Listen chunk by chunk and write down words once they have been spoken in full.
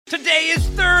Today is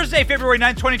Thursday, February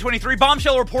 9th, 2023.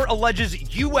 Bombshell report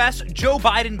alleges U.S. Joe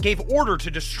Biden gave order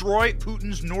to destroy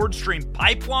Putin's Nord Stream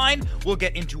pipeline. We'll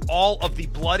get into all of the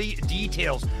bloody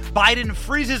details. Biden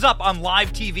freezes up on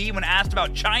live TV when asked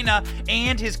about China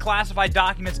and his classified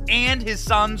documents and his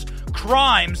son's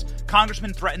crimes.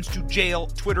 Congressman threatens to jail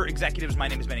Twitter executives. My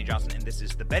name is Benny Johnson, and this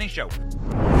is The Benny Show.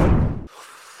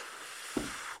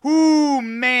 Ooh,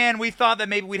 man, we thought that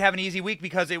maybe we'd have an easy week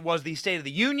because it was the State of the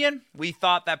Union. We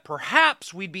thought that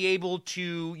perhaps we'd be able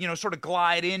to, sort of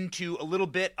glide into a little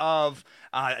bit of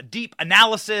deep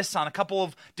analysis on a couple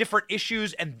of different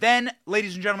issues. And then,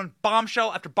 ladies and gentlemen,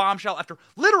 bombshell after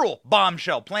literal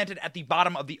bombshell planted at the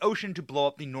bottom of the ocean to blow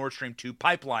up the Nord Stream 2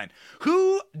 pipeline.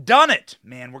 Who done it?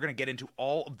 Man, we're going to get into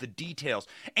all of the details.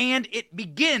 And it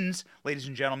begins, ladies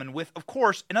and gentlemen, with, of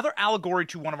course, another allegory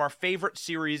to one of our favorite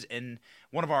series and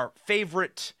one of our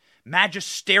favorite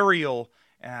magisterial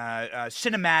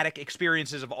cinematic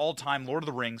experiences of all time, Lord of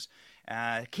the Rings,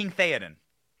 King Theoden,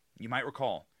 you might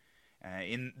recall,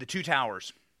 in The Two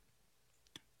Towers.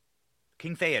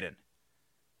 King Theoden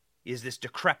is this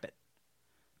decrepit,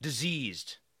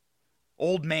 diseased,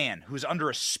 old man who is under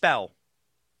a spell.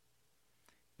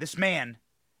 This man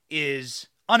is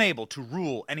unable to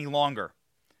rule any longer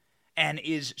and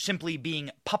is simply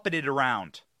being puppeted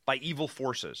around by evil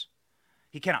forces.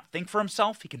 He cannot think for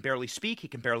himself. He can barely speak. He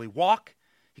can barely walk.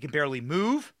 He can barely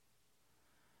move.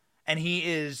 And he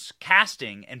is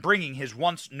casting and bringing his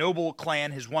once noble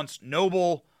clan, his once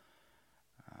noble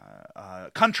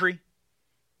country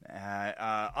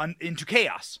into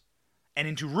chaos and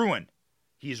into ruin.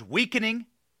 He is weakening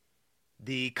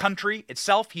the country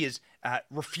itself. He is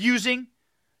refusing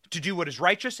to do what is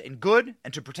righteous and good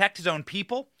and to protect his own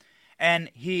people.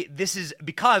 And this is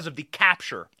because of the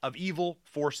capture of evil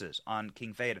forces on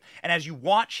King Theoden. And as you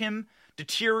watch him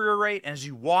deteriorate, and as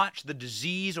you watch the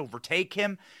disease overtake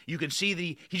him, you can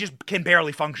see he just can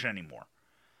barely function anymore.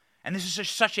 And this is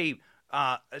just such a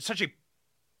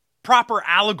proper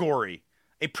allegory,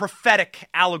 a prophetic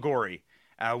allegory.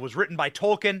 Was written by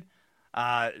Tolkien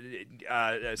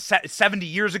 70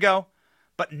 years ago.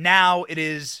 But now it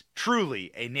is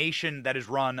truly a nation that is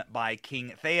run by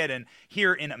King Theoden.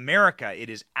 Here in America,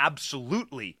 it is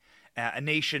absolutely a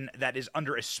nation that is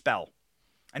under a spell.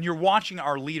 And you're watching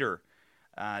our leader,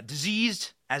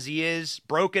 diseased as he is,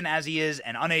 broken as he is,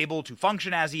 and unable to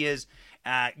function as he is,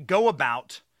 go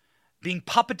about being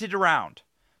puppeted around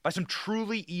by some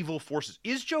truly evil forces.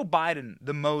 Is Joe Biden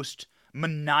the most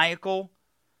maniacal,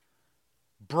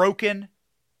 broken,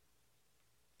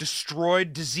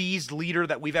 destroyed, diseased leader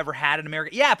that we've ever had in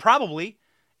America? Yeah, probably.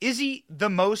 Is he the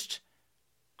most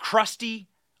crusty,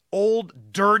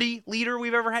 old, dirty leader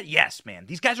we've ever had? Yes, man.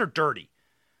 These guys are dirty.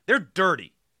 They're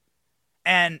dirty.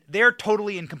 And they're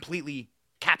totally and completely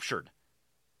captured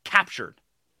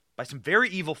by some very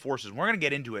evil forces. And we're going to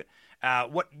get into it.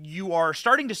 What you are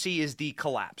starting to see is the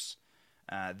collapse.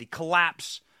 The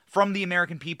collapse from the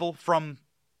American people, from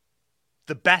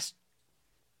the best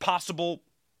possible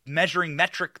measuring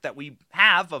metric that we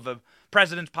have of a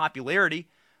president's popularity,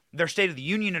 their State of the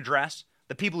Union address,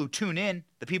 the people who tune in,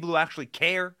 the people who actually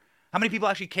care. How many people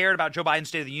actually cared about Joe Biden's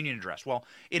State of the Union address? Well,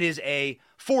 it is a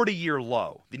 40-year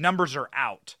low. The numbers are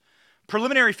out.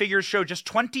 Preliminary figures show just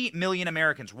 20 million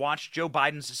Americans watched Joe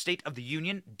Biden's State of the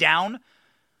Union, down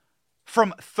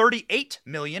from 38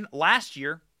 million last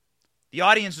year. The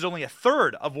audience is only a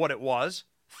third of what it was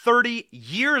 30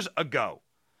 years ago.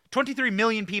 23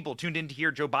 million people tuned in to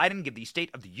hear Joe Biden give the State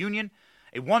of the Union,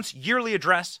 a once-yearly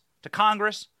address to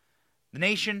Congress, the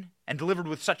nation, and delivered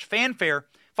with such fanfare.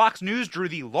 Fox News drew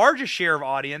the largest share of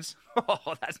audience.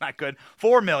 Oh, that's not good.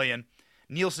 4 million.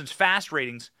 Nielsen's fast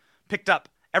ratings picked up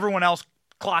everyone else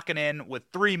clocking in with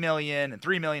 3 million and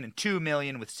 3 million and 2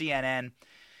 million with CNN.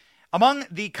 Among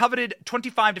the coveted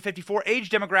 25 to 54 age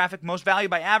demographic most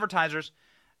valued by advertisers,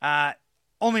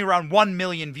 only around 1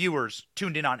 million viewers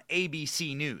tuned in on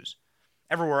ABC News.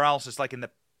 Everywhere else is like in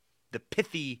the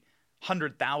pithy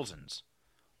 100,000s.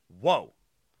 Whoa.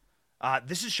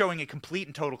 This is showing a complete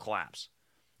and total collapse.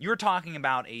 You're talking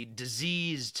about a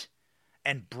diseased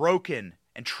and broken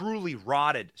and truly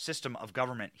rotted system of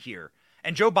government here.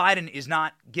 And Joe Biden is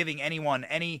not giving anyone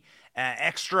any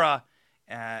extra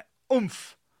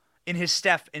oomph in his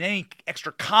step and any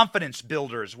extra confidence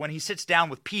builders when he sits down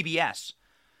with PBS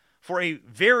for a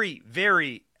very,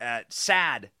 very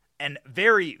sad and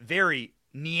very, very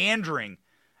meandering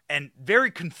and very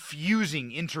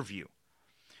confusing interview.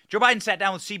 Joe Biden sat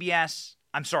down with Joe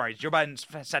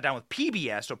Biden sat down with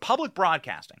PBS, so public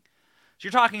broadcasting. So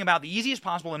you're talking about the easiest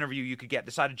possible interview you could get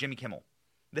this side of Jimmy Kimmel,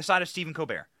 this side of Stephen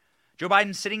Colbert. Joe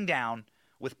Biden sitting down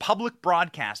with public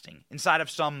broadcasting inside of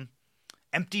some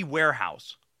empty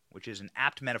warehouse, which is an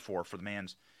apt metaphor for the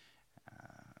man's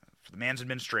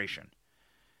administration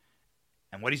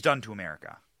and what he's done to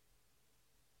America.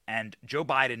 And Joe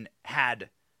Biden had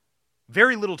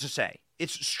very little to say.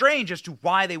 It's strange as to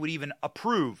why they would even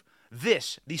approve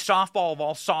this, the softball of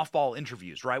all softball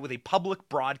interviews, right? With a public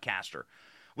broadcaster,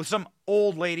 with some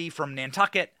old lady from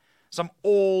Nantucket, some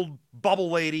old bubble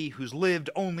lady who's lived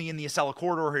only in the Acela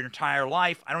corridor her entire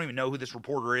life. I don't even know who this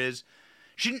reporter is.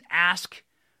 She didn't ask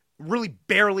really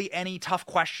barely any tough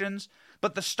questions,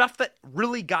 but the stuff that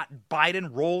really got Biden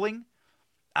rolling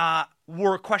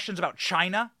were questions about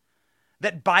China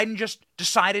that Biden just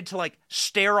decided to like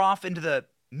stare off into the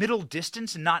middle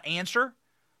distance and not answer.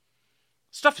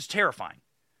 Stuff is terrifying.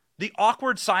 The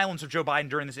awkward silence of Joe Biden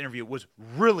during this interview was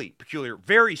really peculiar,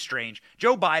 very strange.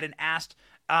 Joe Biden asked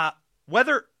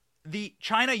whether the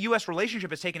China-U.S. relationship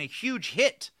has taken a huge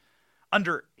hit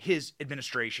under his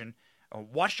administration.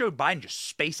 Watch Joe Biden just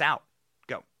space out.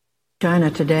 Go.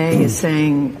 China today is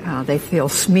saying they feel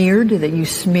smeared, that you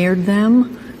smeared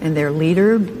them and their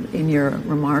leader in your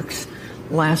remarks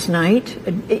last night.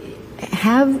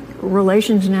 Have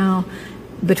relations now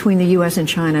between the U.S. and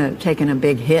China taken a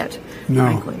big hit,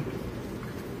 frankly?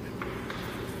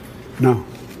 No.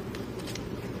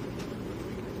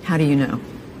 How do you know?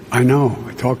 I know.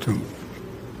 I talked to him.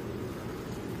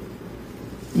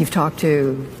 You've talked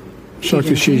to Xi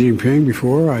Jinping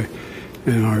before.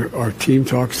 And our team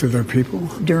talks to their people.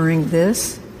 During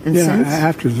this and since? Yeah,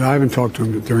 after. I haven't talked to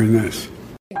him during this.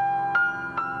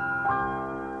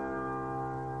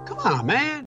 Come on,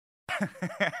 man.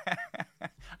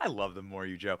 I love them more,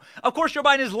 you Joe. Of course, Joe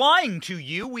Biden is lying to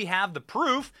you. We have the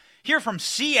proof here from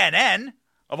CNN,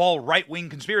 of all right-wing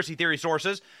conspiracy theory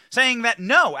sources, saying that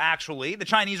no, actually, the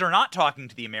Chinese are not talking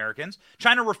to the Americans.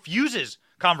 China refuses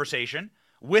conversation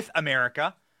with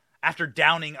America after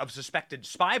downing of suspected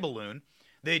spy balloon.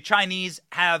 The Chinese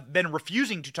have been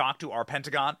refusing to talk to our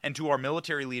Pentagon and to our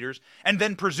military leaders, and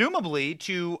then presumably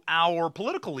to our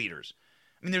political leaders.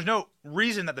 I mean, there's no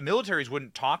reason that the militaries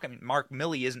wouldn't talk. I mean, Mark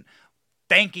Milley isn't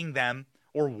thanking them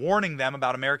or warning them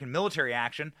about American military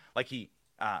action like he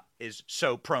is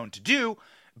so prone to do.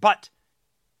 But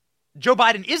Joe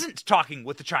Biden isn't talking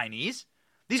with the Chinese.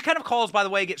 These kind of calls, by the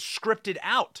way, get scripted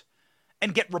out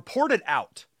and get reported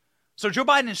out. So Joe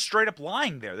Biden is straight up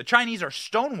lying there. The Chinese are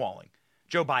stonewalling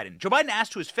Joe Biden. Joe Biden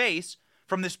asked to his face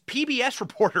from this PBS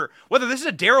reporter whether this is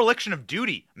a dereliction of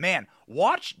duty. Man,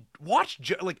 watch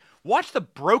the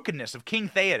brokenness of King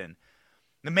Theoden.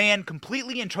 The man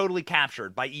completely and totally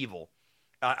captured by evil,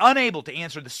 unable to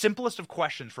answer the simplest of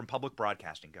questions from public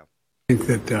broadcasting. Go. I think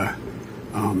that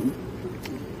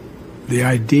the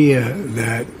idea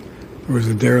that there was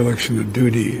a dereliction of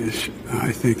duty is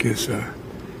a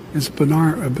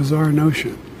bizarre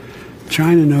notion.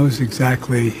 China knows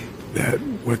exactly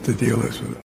what the deal is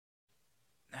with it.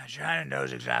 China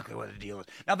knows exactly what the deal is.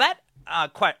 Now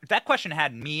that question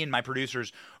had me and my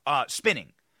producers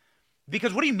spinning,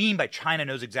 because what do you mean by China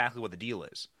knows exactly what the deal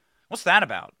is? What's that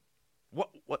about?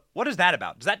 What is that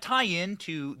about? Does that tie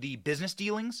into the business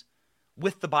dealings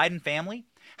with the Biden family?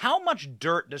 How much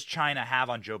dirt does China have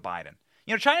on Joe Biden?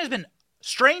 You know, China's been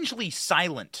strangely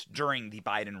silent during the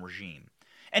Biden regime,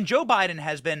 and Joe Biden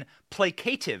has been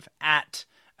placative at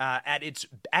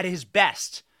his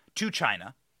best to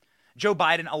China. Joe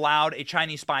Biden allowed a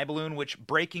Chinese spy balloon, which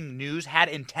breaking news had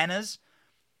antennas.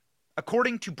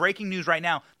 According to breaking news right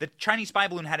now, the Chinese spy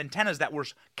balloon had antennas that were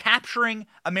capturing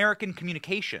American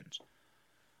communications,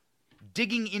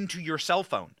 digging into your cell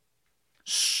phone,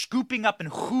 scooping up and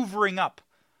hoovering up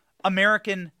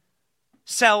American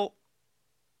cell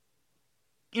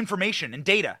information and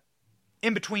data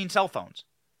in between cell phones.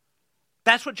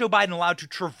 That's what Joe Biden allowed to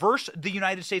traverse the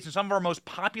United States in some of our most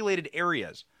populated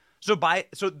areas. So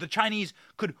the Chinese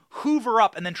could hoover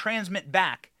up and then transmit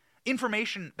back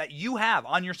information that you have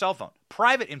on your cell phone,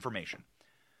 private information.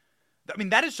 I mean,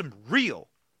 that is some real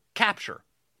capture.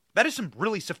 That is some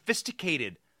really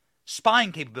sophisticated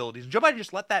spying capabilities. And Joe Biden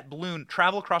just let that balloon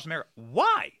travel across America.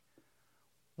 Why?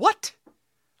 What?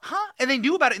 Huh? And they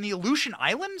knew about it in the Aleutian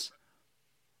Islands?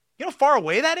 You know how far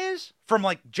away that is from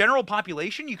like general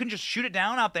population? You can just shoot it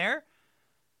down out there.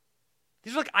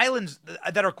 These are like islands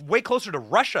that are way closer to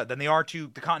Russia than they are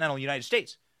to the continental United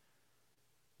States.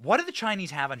 What do the Chinese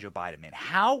have on Joe Biden, man?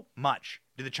 How much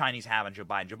do the Chinese have on Joe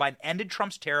Biden? Joe Biden ended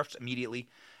Trump's tariffs immediately.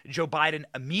 Joe Biden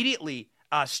immediately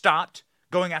stopped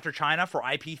going after China for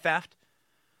IP theft.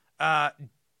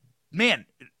 Man,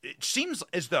 it seems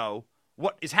as though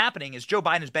what is happening is Joe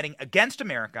Biden is betting against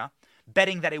America,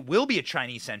 betting that it will be a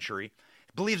Chinese century,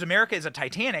 believes America is a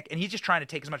Titanic, and he's just trying to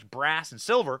take as much brass and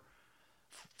silver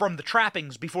from the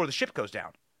trappings before the ship goes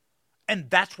down. And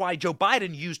that's why Joe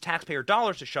Biden used taxpayer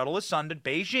dollars to shuttle his son to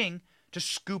Beijing to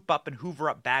scoop up and hoover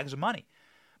up bags of money.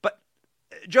 But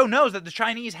Joe knows that the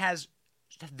Chinese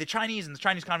and the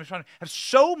Chinese Communist Party have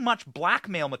so much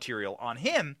blackmail material on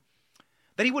him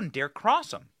that he wouldn't dare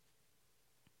cross them.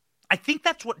 I think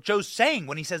that's what Joe's saying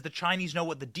when he says the Chinese know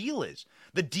what the deal is.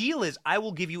 The deal is, I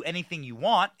will give you anything you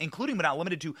want, including but not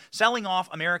limited to selling off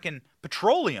American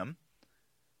petroleum.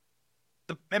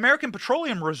 The American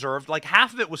petroleum reserve, like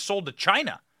half of it was sold to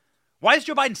China. Why is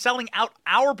Joe Biden selling out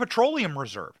our petroleum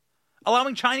reserve,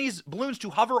 allowing Chinese balloons to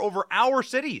hover over our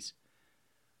cities?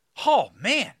 Oh,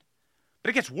 man. But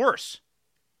it gets worse.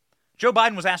 Joe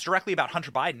Biden was asked directly about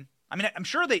Hunter Biden. I mean, I'm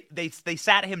sure they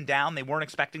sat him down. They weren't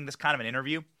expecting this kind of an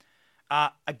interview.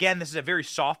 Again, this is a very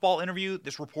softball interview.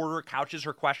 This reporter couches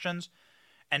her questions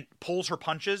and pulls her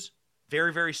punches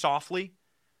very, very softly,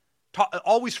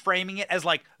 always framing it as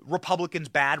like Republicans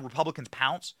bad, Republicans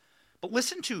pounce. But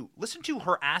listen to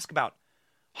her ask about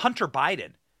Hunter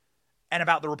Biden and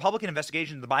about the Republican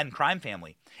investigation into the Biden crime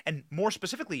family, and more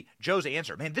specifically, Joe's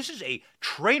answer. Man, this is a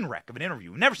train wreck of an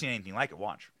interview. We've never seen anything like it.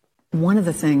 Watch. One of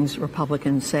the things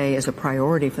Republicans say is a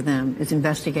priority for them is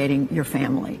investigating your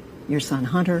family, your son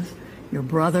Hunter, your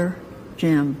brother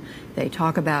Jim. They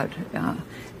talk about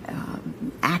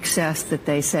access that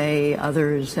they say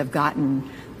others have gotten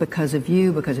because of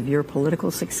you, because of your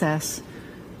political success.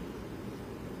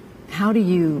 How do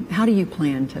you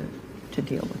plan to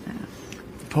deal with that?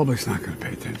 The public's not going to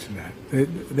pay attention to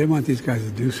that. They want these guys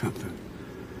to do something.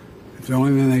 If the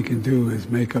only thing they can do is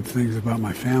make up things about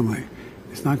my family,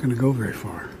 it's not going to go very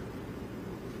far.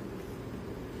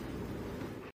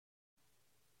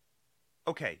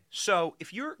 Okay, so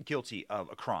if you're guilty of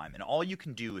a crime and all you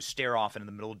can do is stare off into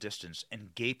the middle distance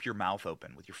and gape your mouth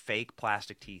open with your fake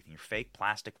plastic teeth and your fake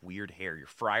plastic weird hair, your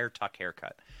Friar Tuck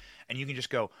haircut, and you can just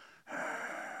go...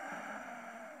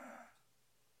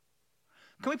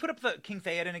 Can we put up the King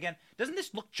Theoden again? Doesn't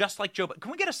this look just like Joe Biden?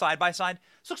 Can we get a side-by-side?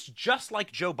 This looks just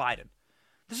like Joe Biden.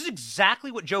 This is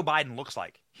exactly what Joe Biden looks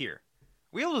like here.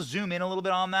 We able to zoom in a little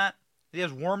bit on that? He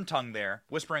has worm tongue there,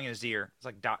 whispering in his ear. It's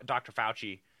like Dr.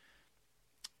 Fauci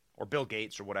or Bill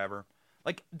Gates or whatever.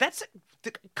 Like,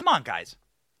 come on, guys.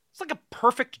 It's like a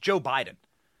perfect Joe Biden.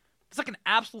 It's like an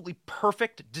absolutely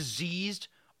perfect, diseased,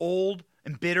 old,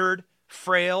 embittered,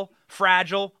 frail,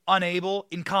 fragile, unable,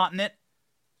 incontinent,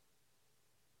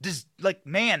 like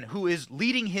man who is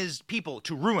leading his people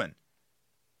to ruin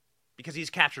because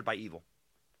he's captured by evil.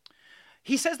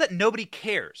 He says that nobody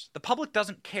cares. The public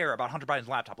doesn't care about Hunter Biden's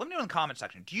laptop. Let me know in the comment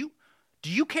section. Do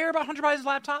you care about Hunter Biden's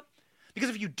laptop? Because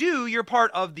if you do, you're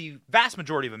part of the vast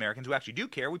majority of Americans who actually do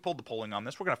care. We pulled the polling on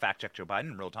this. We're going to fact check Joe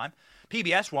Biden in real time.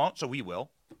 PBS won't, so we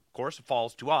will. Of course, it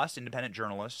falls to us, independent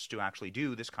journalists, to actually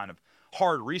do this kind of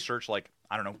hard research, like,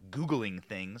 I don't know, Googling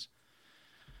things.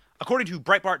 According to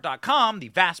Breitbart.com, the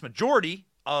vast majority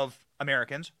of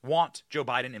Americans want Joe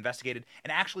Biden investigated,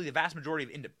 and actually the vast majority of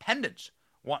independents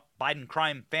want Biden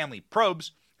crime family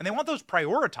probes, and they want those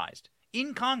prioritized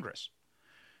in Congress.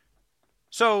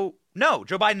 So, no,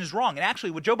 Joe Biden is wrong. And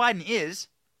actually, what Joe Biden is,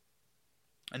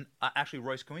 and actually,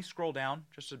 Royce, can we scroll down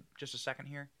just a second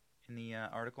here in the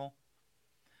article?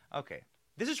 Okay.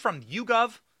 This is from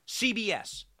YouGov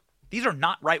CBS. These are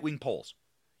not right-wing polls.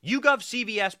 YouGov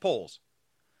CBS polls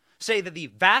say that the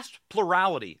vast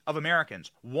plurality of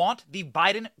Americans want the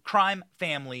Biden crime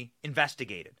family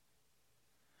investigated.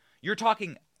 You're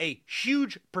talking a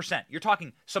huge percent. You're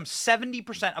talking some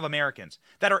 70% of Americans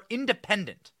that are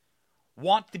independent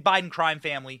want the Biden crime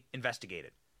family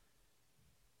investigated.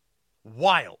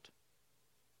 Wild.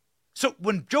 So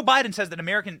when Joe Biden says that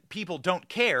American people don't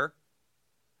care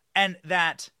and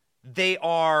that they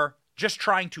are just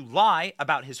trying to lie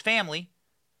about his family,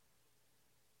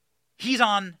 he's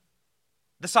on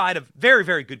the side of very,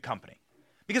 very good company.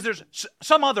 Because there's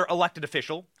some other elected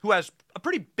official who has a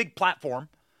pretty big platform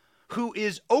who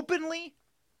is openly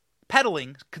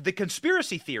peddling the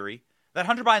conspiracy theory that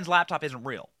Hunter Biden's laptop isn't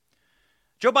real.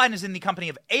 Joe Biden is in the company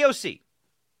of AOC.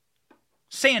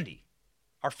 Sandy,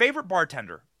 our favorite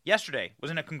bartender, yesterday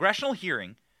was in a congressional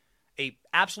hearing, a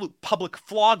absolute public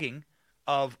flogging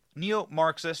of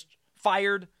neo-Marxist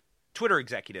fired Twitter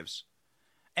executives.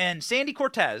 And Sandy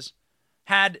Cortez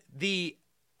had the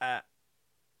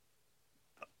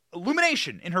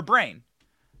illumination in her brain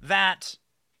that,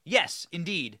 yes,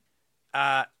 indeed,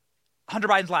 Hunter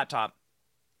Biden's laptop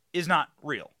is not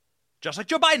real. Just like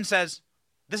Joe Biden says,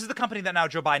 this is the company that now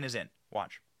Joe Biden is in.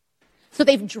 Watch. So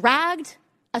they've dragged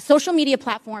a social media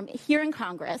platform here in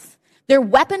Congress. They're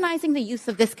weaponizing the use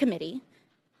of this committee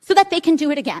so that they can do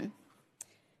it again.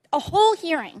 A whole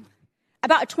hearing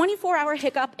about a 24-hour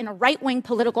hiccup in a right-wing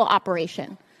political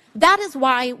operation. That is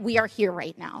why we are here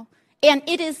right now. And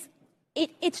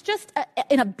it's just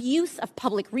an abuse of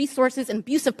public resources, an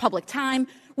abuse of public time.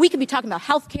 We could be talking about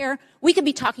health care. We could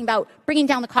be talking about bringing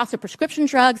down the cost of prescription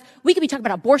drugs. We could be talking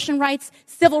about abortion rights,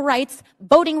 civil rights,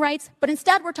 voting rights. But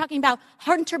instead, we're talking about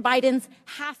Hunter Biden's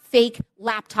half-fake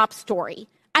laptop story.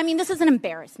 I mean, this is an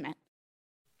embarrassment.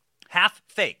 Half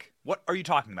fake. What are you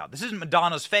talking about? This isn't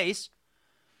Madonna's face.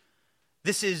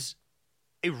 This is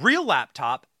a real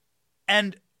laptop,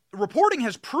 and reporting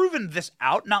has proven this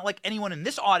out, not like anyone in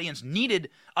this audience needed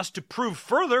us to prove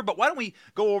further, but why don't we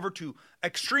go over to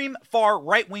extreme far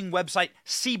right-wing website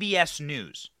CBS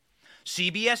News.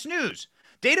 CBS News.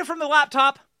 Data from the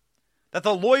laptop that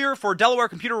the lawyer for Delaware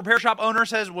computer repair shop owner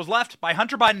says was left by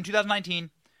Hunter Biden in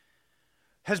 2019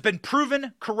 has been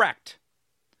proven correct.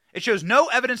 It shows no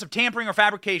evidence of tampering or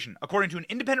fabrication, according to an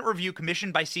independent review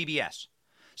commissioned by CBS.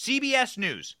 CBS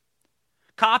News.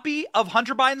 Copy of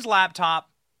Hunter Biden's laptop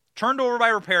turned over by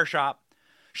a repair shop,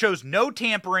 shows no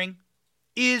tampering,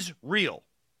 is real.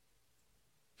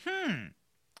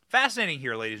 Fascinating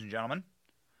here, ladies and gentlemen.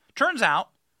 Turns out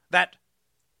that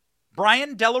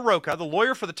Brian Della Rocca, the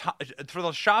lawyer for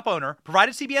the shop owner,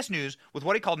 provided CBS News with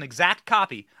what he called an exact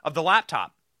copy of the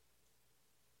laptop.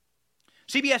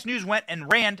 CBS News went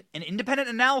and ran an independent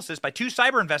analysis by 2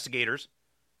 cyber investigators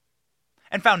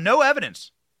and found no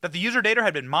evidence that the user data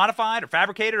had been modified or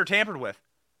fabricated or tampered with.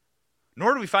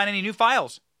 Nor do we find any new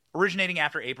files originating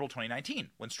after April 2019,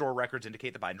 when store records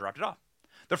indicate that Biden dropped it off.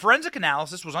 The forensic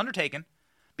analysis was undertaken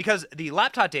because the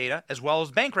laptop data, as well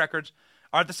as bank records,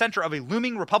 are at the center of a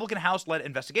looming Republican House-led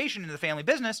investigation into the family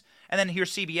business. And then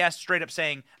here's CBS straight up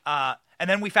saying, and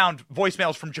then we found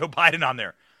voicemails from Joe Biden on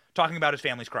there talking about his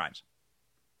family's crimes.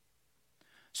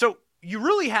 So you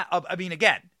really have, I mean,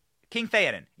 again, King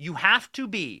Theoden, you have to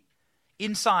be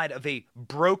inside of a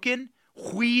broken,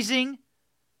 wheezing,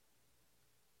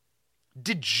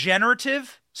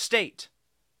 degenerative state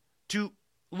to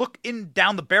look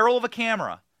down the barrel of a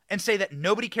camera and say that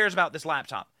nobody cares about this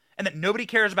laptop and that nobody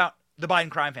cares about the Biden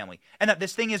crime family and that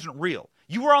this thing isn't real.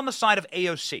 You are on the side of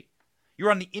AOC. You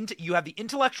have the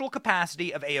intellectual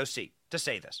capacity of AOC to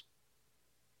say this.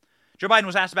 Joe Biden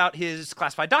was asked about his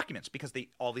classified documents because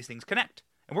all these things connect.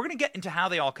 And we're going to get into how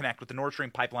they all connect with the Nord Stream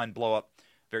pipeline blow up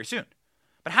very soon.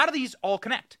 But how do these all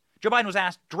connect? Joe Biden was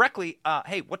asked directly,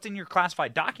 hey, what's in your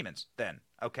classified documents then?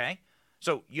 Okay.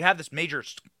 So you have this major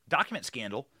document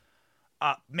scandal.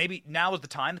 Maybe now is the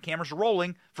time, the cameras are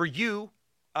rolling, for you,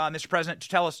 Mr. President, to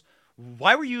tell us,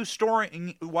 why were you storing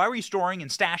and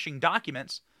stashing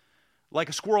documents like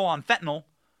a squirrel on fentanyl,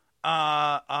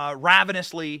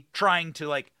 ravenously trying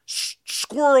to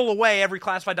squirrel away every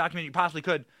classified document you possibly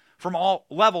could from all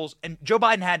levels? And Joe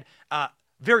Biden had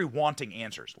very wanting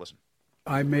answers. Listen.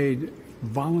 I made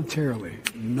voluntarily,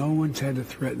 no one's had to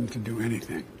threaten to do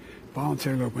anything,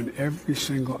 voluntarily open every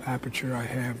single aperture I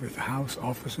have with the house,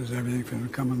 offices, everything, for them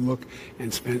to come and look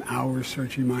and spend hours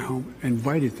searching my home,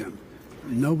 invited them.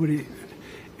 Nobody,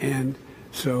 and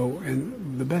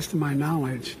the best of my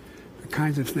knowledge, the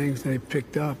kinds of things they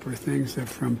picked up are things that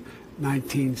from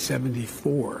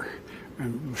 1974,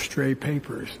 and stray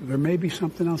papers. There may be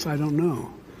something else I don't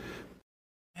know.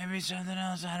 Maybe something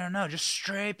else, I don't know. Just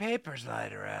stray papers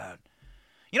lying around.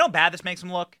 You know how bad this makes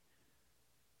him look?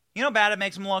 You know how bad it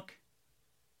makes him look?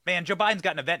 Man, Joe Biden's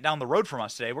got an event down the road from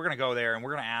us today. We're going to go there and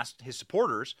we're going to ask his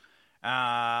supporters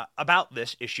about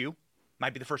this issue.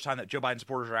 Might be the first time that Joe Biden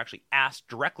supporters are actually asked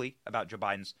directly about Joe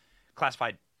Biden's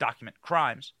classified document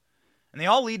crimes. And they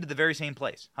all lead to the very same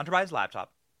place. Hunter Biden's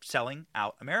laptop selling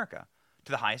out America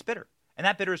to the highest bidder. And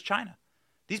that bidder is China.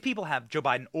 These people have Joe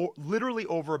Biden literally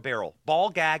over a barrel, ball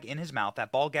gag in his mouth.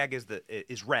 That ball gag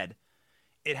is red.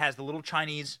 It has the little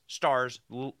Chinese stars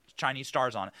on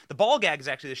it. The ball gag is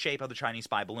actually the shape of the Chinese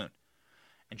spy balloon.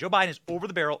 And Joe Biden is over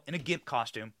the barrel in a GIMP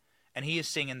costume, and he is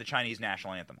singing the Chinese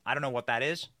national anthem. I don't know what that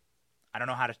is. I don't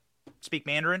know how to speak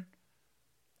Mandarin.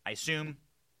 I assume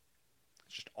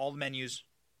it's just all the menus,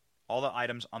 all the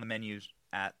items on the menus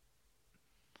at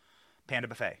Panda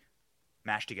Buffet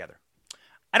mashed together.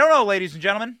 I don't know, ladies and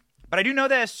gentlemen, but I do know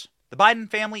this. The Biden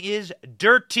family is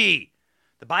dirty.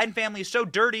 The Biden family is so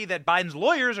dirty that Biden's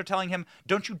lawyers are telling him,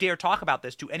 don't you dare talk about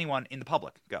this to anyone in the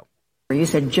public. Go. You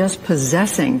said just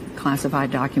possessing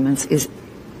classified documents is,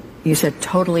 you said,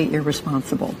 totally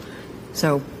irresponsible.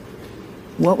 So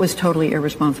what was totally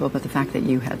irresponsible about the fact that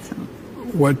you had some?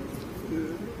 What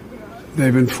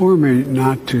they've informed me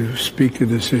not to speak to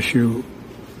this issue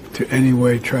to any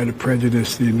way try to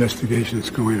prejudice the investigation that's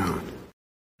going on.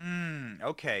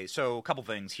 Okay, so a couple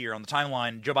things here on the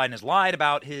timeline. Joe Biden has lied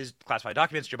about his classified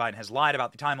documents. Joe Biden has lied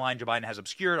about the timeline. Joe Biden has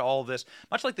obscured all of this.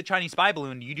 Much like the Chinese spy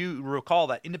balloon, you do recall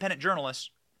that independent journalists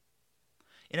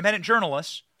independent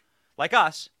journalists like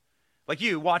us, like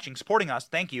you watching, supporting us,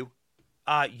 thank you,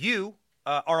 you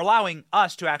are allowing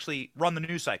us to actually run the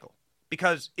news cycle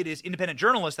because it is independent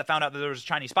journalists that found out that there was a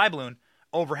Chinese spy balloon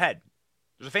overhead.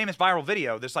 There's a famous viral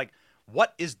video that's like,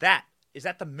 what is that? Is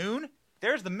that the moon?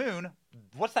 There's the moon.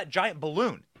 What's that giant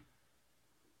balloon?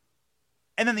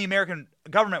 And then the American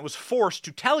government was forced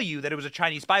to tell you that it was a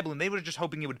Chinese spy balloon. They were just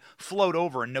hoping it would float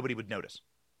over and nobody would notice.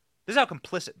 This is how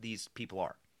complicit these people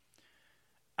are.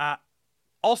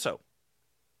 Also,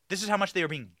 this is how much they are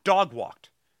being dog-walked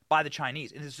by the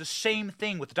Chinese. And it's the same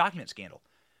thing with the document scandal.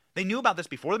 They knew about this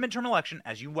before the midterm election,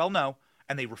 as you well know,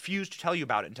 and they refused to tell you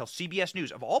about it until CBS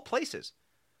News, of all places,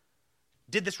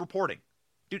 did this reporting.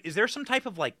 Dude, is there some type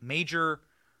of like major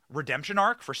redemption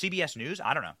arc for CBS News?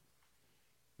 I don't know.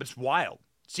 But it's wild.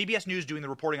 CBS News doing the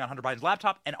reporting on Hunter Biden's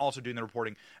laptop and also doing the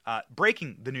reporting,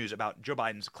 breaking the news about Joe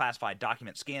Biden's classified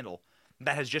document scandal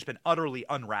that has just been utterly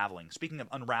unraveling. Speaking of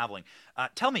unraveling,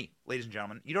 tell me, ladies and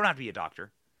gentlemen, you don't have to be a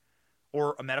doctor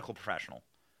or a medical professional,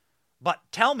 but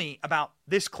tell me about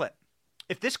this clip.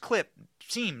 If this clip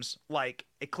seems like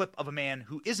a clip of a man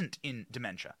who isn't in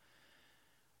dementia,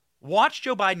 watch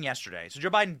Joe Biden yesterday. So Joe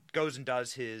Biden goes and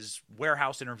does his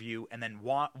warehouse interview and then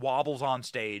wobbles on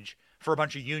stage for a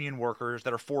bunch of union workers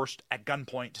that are forced at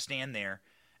gunpoint to stand there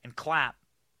and clap,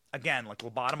 again, like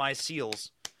lobotomized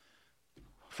seals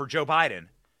for Joe Biden,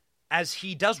 as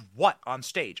he does what on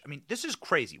stage? I mean, this is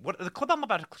crazy. What the clip I'm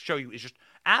about to show you is just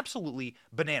absolutely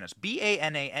bananas.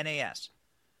 B-A-N-A-N-A-S.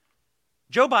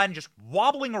 Joe Biden just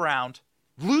wobbling around,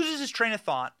 loses his train of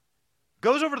thought,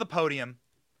 goes over to the podium,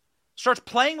 starts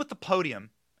playing with the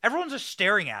podium. Everyone's just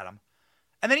staring at him.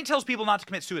 And then he tells people not to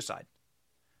commit suicide.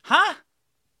 Huh?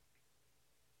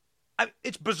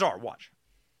 It's bizarre. Watch.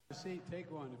 Seat,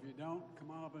 take one. If you don't, come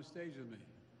on up on stage with me.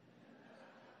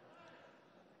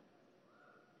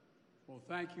 Well,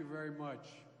 thank you very much.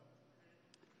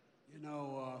 You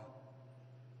know,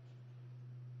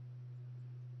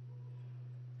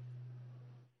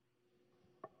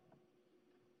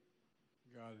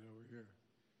 got it over here.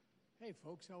 Hey,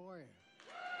 folks, how are you?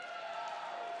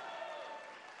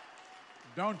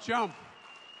 Don't jump.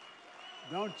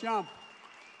 Don't jump.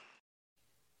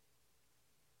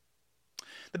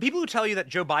 The people who tell you that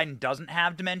Joe Biden doesn't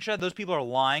have dementia, those people are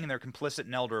lying and they're complicit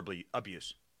in elder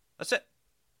abuse. That's it.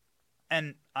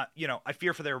 And I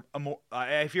fear for their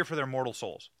mortal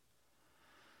souls,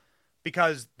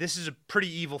 because this is a pretty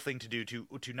evil thing to do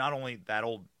to not only that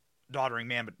old doddering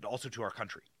man, but also to our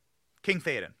country. King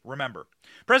Theoden, remember,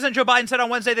 President Joe Biden said on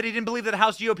Wednesday that he didn't believe that the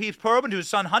House GOP's probe into his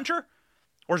son Hunter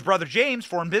or his brother James'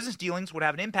 foreign business dealings would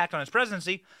have an impact on his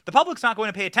presidency. The public's not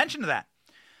going to pay attention to that.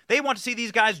 They want to see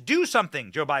these guys do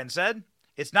something, Joe Biden said.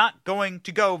 It's not going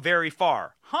to go very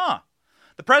far. Huh.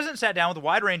 The president sat down with a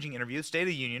wide-ranging interview, State of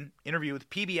the Union, interview with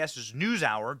PBS's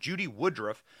NewsHour, Judy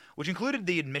Woodruff, which included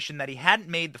the admission that he hadn't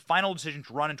made the final decision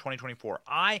to run in 2024.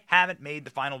 I haven't made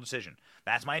the final decision.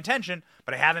 That's my intention,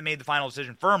 but I haven't made the final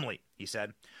decision firmly, he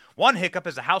said. One hiccup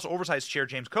is the House Oversight Chair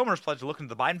James Comer has pledged to look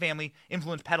into the Biden family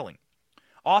influence peddling,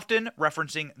 often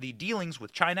referencing the dealings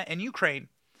with China and Ukraine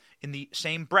in the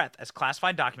same breath as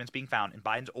classified documents being found in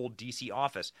Biden's old D.C.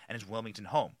 office and his Wilmington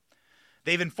home.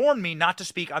 They've informed me not to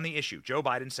speak on the issue, Joe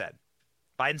Biden said.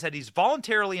 Biden said he's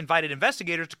voluntarily invited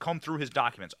investigators to comb through his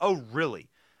documents. Oh, really?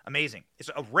 Amazing. It's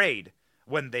a raid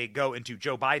when they go into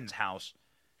Joe Biden's house.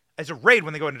 It's a raid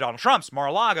when they go into Donald Trump's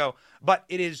Mar-a-Lago, but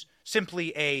it is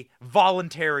simply a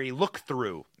voluntary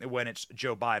look-through when it's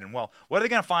Joe Biden. Well, what are they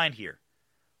going to find here?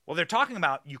 Well, they're talking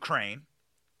about Ukraine.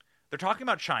 They're talking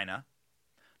about China.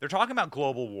 They're talking about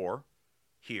global war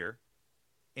here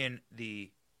in the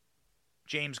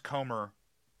James Comer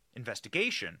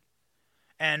investigation.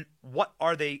 And what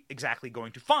are they exactly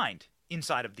going to find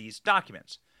inside of these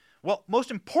documents? Well,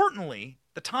 most importantly,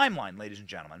 the timeline, ladies and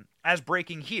gentlemen, as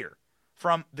breaking here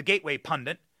from the Gateway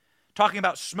pundit, talking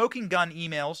about smoking gun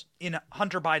emails in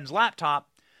Hunter Biden's laptop,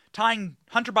 tying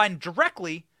Hunter Biden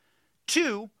directly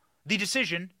to the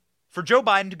decision for Joe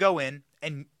Biden to go in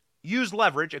and use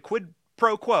leverage, a quid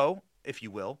pro quo, if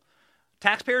you will,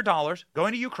 taxpayer dollars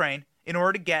going to Ukraine in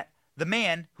order to get the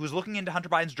man who was looking into Hunter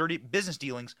Biden's dirty business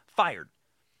dealings fired.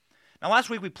 Now, last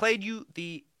week we played you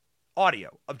the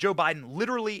audio of Joe Biden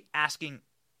literally asking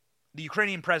the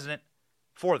Ukrainian president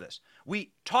for this.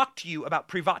 We talked to you about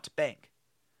Privat Bank.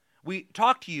 We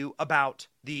talked to you about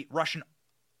the Russian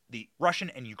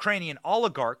and Ukrainian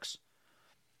oligarchs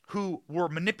who were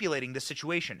manipulating this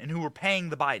situation and who were paying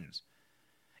the Bidens.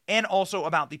 And also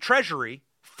about the Treasury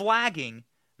flagging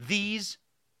these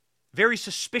very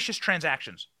suspicious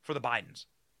transactions for the Bidens.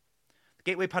 The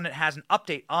Gateway pundit has an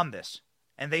update on this,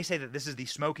 and they say that this is the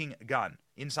smoking gun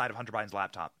inside of Hunter Biden's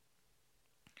laptop.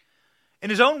 In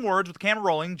his own words, with the camera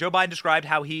rolling, Joe Biden described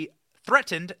how he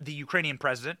threatened the Ukrainian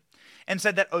president and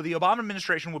said that the Obama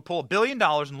administration would pull $1 billion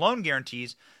in loan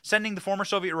guarantees, sending the former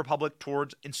Soviet republic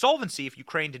towards insolvency if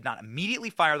Ukraine did not immediately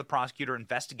fire the prosecutor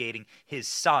investigating his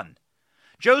son.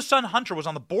 Joe's son Hunter was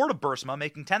on the board of Burisma,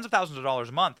 making tens of thousands of dollars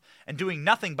a month and doing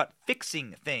nothing but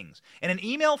fixing things. In an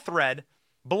email thread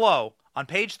below on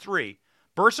page 3,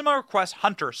 Burisma requests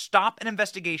Hunter stop an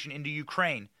investigation into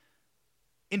Ukraine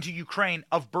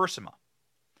of Burisma.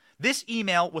 This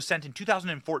email was sent in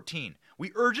 2014.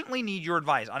 We urgently need your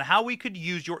advice on how we could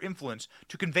use your influence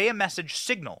to convey a message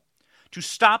signal to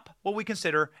stop what we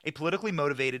consider a politically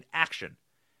motivated action.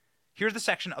 Here's the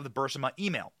section of the Burisma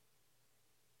email.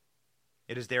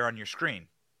 It is there on your screen.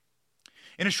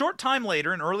 In a short time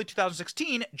later, in early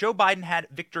 2016, Joe Biden had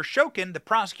Viktor Shokin, the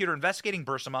prosecutor investigating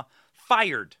Burisma,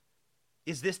 fired.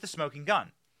 Is this the smoking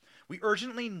gun? We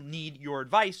urgently need your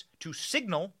advice to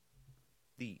signal.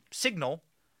 The signal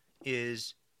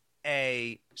is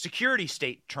a security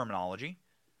state terminology.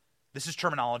 This is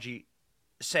terminology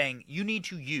saying you need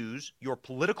to use your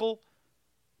political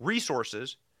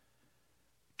resources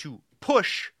to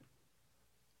push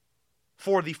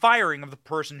for the firing of the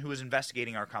person who is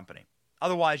investigating our company.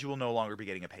 Otherwise, you will no longer be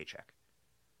getting a paycheck.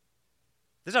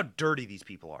 This is how dirty these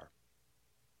people are.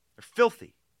 They're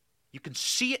filthy. You can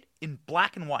see it in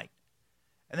black and white.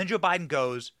 And then Joe Biden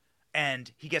goes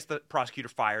and he gets the prosecutor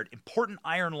fired. Important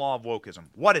iron law of wokeism.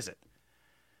 What is it?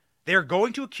 They are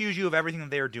going to accuse you of everything that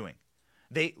they are doing.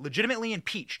 They legitimately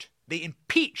impeached. They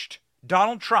impeached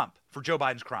Donald Trump for Joe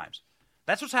Biden's crimes.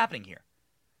 That's what's happening here.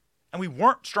 And we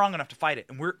weren't strong enough to fight it.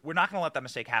 And we're not going to let that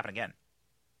mistake happen again.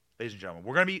 Ladies and gentlemen,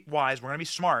 we're going to be wise. We're going to be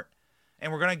smart.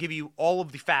 And we're going to give you all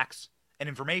of the facts and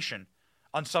information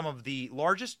on some of the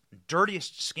largest,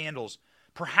 dirtiest scandals.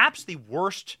 Perhaps the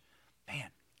worst. Man,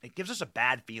 it gives us a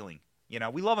bad feeling. You know,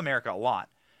 we love America a lot.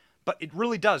 But it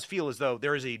really does feel as though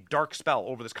there is a dark spell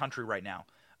over this country right now.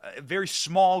 A very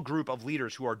small group of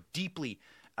leaders who are deeply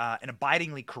and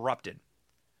abidingly corrupted,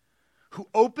 who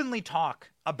openly talk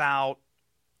about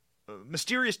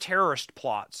mysterious terrorist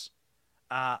plots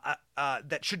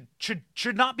that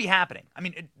should not be happening. I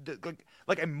mean,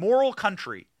 like a moral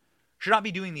country should not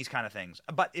be doing these kind of things.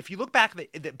 But if you look back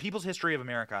at the people's history of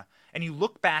America and you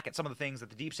look back at some of the things that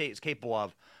the deep state is capable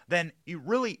of, then you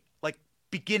really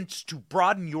begins to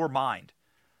broaden your mind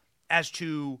as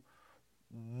to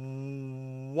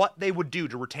what they would do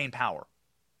to retain power.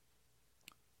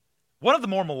 One of the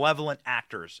more malevolent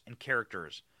actors and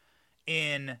characters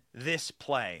in this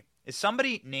play is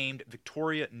somebody named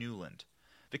Victoria Nuland.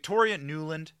 Victoria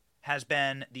Nuland has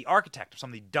been the architect of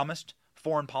some of the dumbest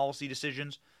foreign policy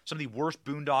decisions, some of the worst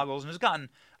boondoggles, and has gotten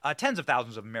tens of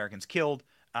thousands of Americans killed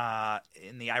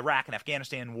in the Iraq and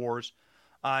Afghanistan wars.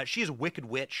 She is a wicked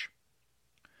witch.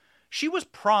 She was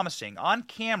promising on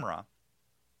camera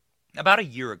about a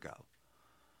year ago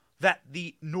that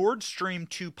the Nord Stream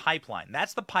 2 pipeline,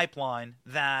 that's the pipeline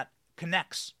that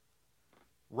connects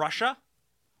Russia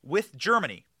with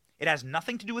Germany. It has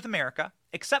nothing to do with America,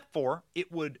 except for it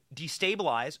would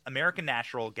destabilize American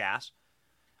natural gas,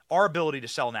 our ability to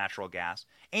sell natural gas,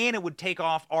 and it would take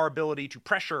off our ability to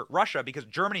pressure Russia because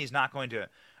Germany is not going to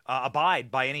abide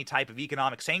by any type of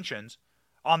economic sanctions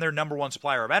on their number one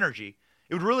supplier of energy.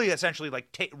 It would really essentially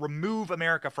remove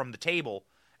America from the table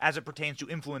as it pertains to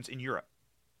influence in Europe.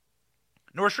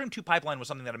 Nord Stream 2 pipeline was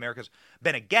something that America's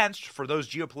been against for those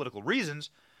geopolitical reasons,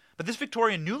 but this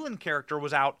Victoria Nuland character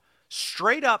was out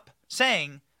straight up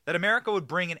saying that America would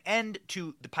bring an end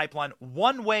to the pipeline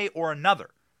one way or another.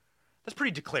 That's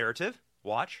pretty declarative.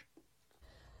 Watch.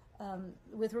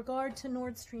 With regard to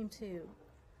Nord Stream 2,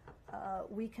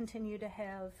 we continue to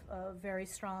have very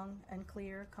strong and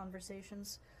clear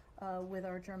conversations with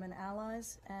our German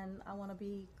allies, and I want to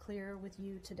be clear with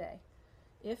you today.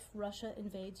 If Russia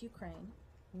invades Ukraine,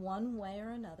 one way or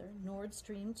another, Nord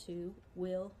Stream 2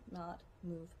 will not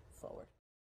move forward.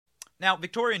 Now,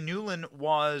 Victoria Nuland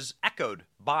was echoed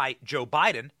by Joe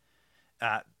Biden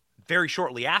very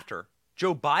shortly after.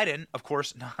 Joe Biden, of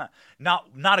course,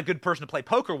 not a good person to play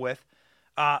poker with,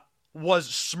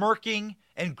 was smirking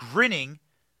and grinning,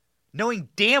 knowing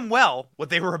damn well what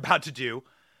they were about to do,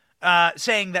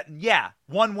 saying that, yeah,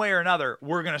 one way or another,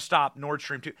 we're going to stop Nord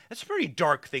Stream 2. That's a pretty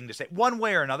dark thing to say. One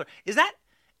way or another. Is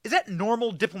that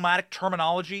normal diplomatic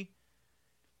terminology?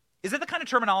 Is that the kind of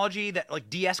terminology that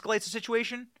de-escalates a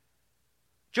situation?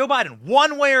 Joe Biden,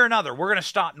 one way or another, we're going to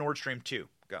stop Nord Stream 2.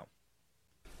 Go.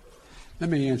 Let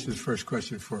me answer the first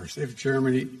question first. If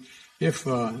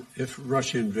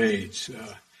Russia invades,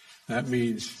 that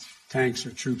means tanks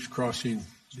or troops crossing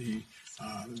the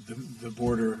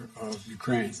border of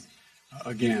Ukraine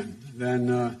again.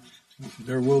 Then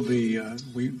There will be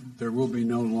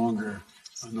no longer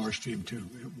a Nord Stream 2.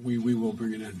 We will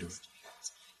bring an end to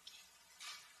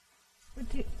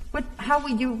it. How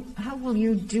will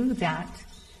you do that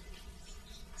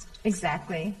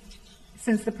exactly,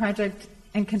 since the project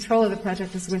and control of the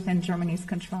project is within Germany's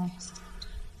control?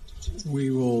 We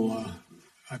will,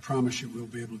 I promise you, we'll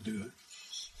be able to do it.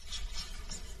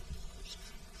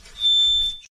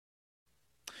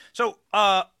 So,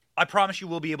 I promise you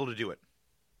we'll be able to do it.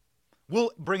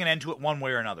 We'll bring an end to it one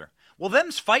way or another. Well,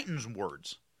 them's fighting's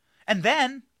words. And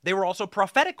then they were also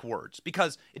prophetic words,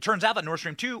 because it turns out that Nord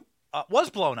Stream 2 was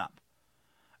blown up.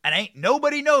 And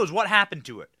nobody knows what happened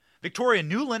to it. Victoria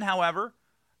Nuland, however,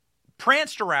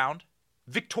 pranced around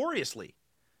victoriously,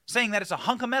 saying that it's a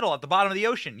hunk of metal at the bottom of the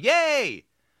ocean. Yay!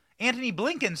 Antony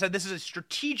Blinken said this is a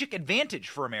strategic advantage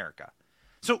for America.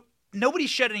 So nobody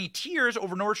shed any tears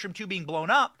over Nord Stream 2 being blown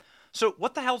up. So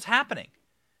what the hell's happening?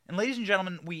 And ladies and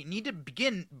gentlemen, we need to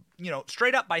begin,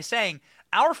 straight up by saying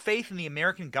our faith in the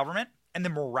American government and the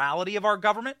morality of our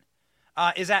government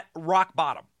is at rock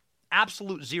bottom,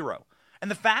 absolute zero. And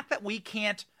the fact that we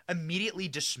can't immediately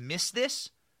dismiss this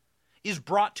is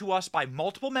brought to us by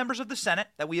multiple members of the Senate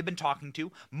that we have been talking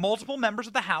to, multiple members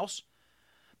of the House,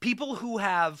 people who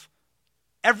have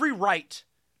every right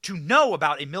to know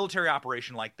about a military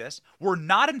operation like this, were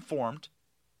not informed.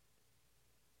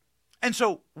 And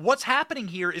so what's happening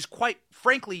here is, quite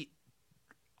frankly,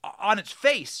 on its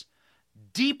face,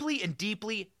 deeply and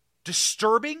deeply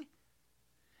disturbing,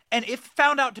 and if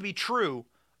found out to be true,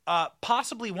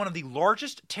 possibly one of the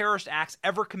largest terrorist acts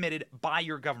ever committed by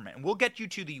your government. And we'll get you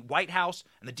to the White House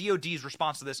and the DOD's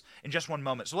response to this in just one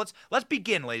moment. So let's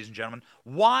begin, ladies and gentlemen.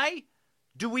 Why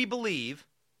do we believe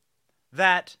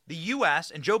that the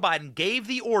U.S. and Joe Biden gave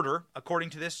the order,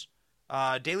 according to this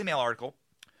Daily Mail article,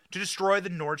 to destroy the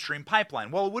Nord Stream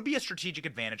pipeline? Well, it would be a strategic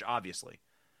advantage, obviously,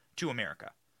 to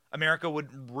America. America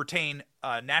would retain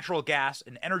natural gas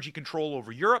and energy control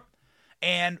over Europe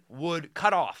and would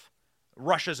cut off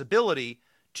Russia's ability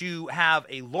to have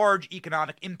a large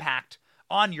economic impact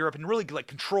on Europe and really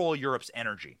control Europe's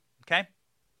energy, okay?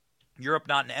 Europe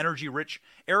not an energy-rich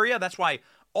area. That's why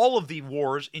all of the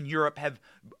wars in Europe have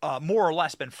more or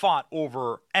less been fought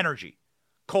over energy,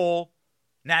 coal,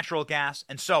 natural gas,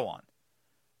 and so on.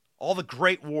 All the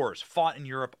great wars fought in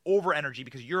Europe over energy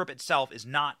because Europe itself is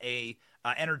not a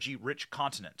energy-rich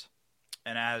continent.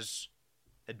 And as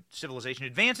civilization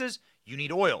advances, you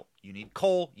need oil, you need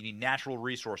coal, you need natural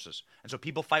resources. And so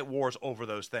people fight wars over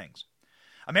those things.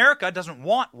 America doesn't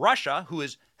want Russia, who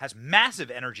has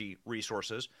massive energy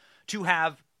resources, to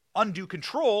have undue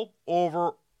control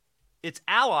over its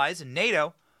allies in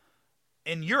NATO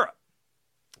in Europe.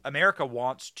 America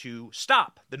wants to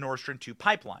stop the Nord Stream 2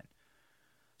 pipeline.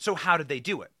 So how did they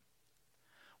do it?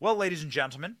 Well, ladies and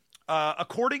gentlemen,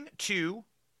 according to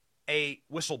a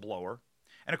whistleblower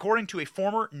and according to a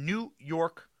former New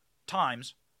York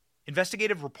Times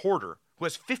investigative reporter who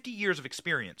has 50 years of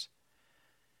experience,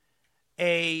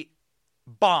 a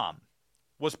bomb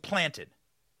was planted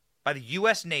by the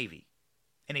U.S. Navy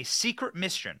in a secret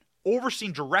mission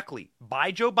overseen directly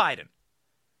by Joe Biden.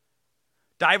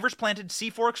 Divers planted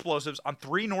C4 explosives on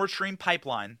 3 Nord Stream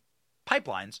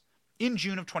pipelines in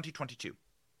June of 2022,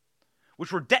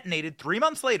 which were detonated 3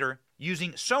 months later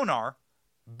using sonar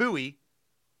buoy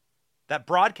that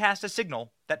broadcast a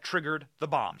signal that triggered the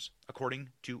bombs, according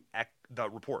to the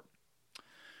report.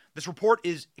 This report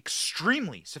is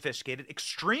extremely sophisticated,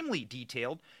 extremely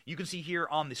detailed. You can see here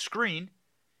on the screen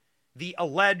the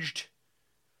alleged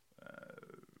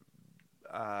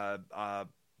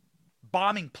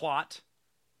bombing plot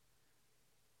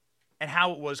and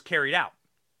how it was carried out.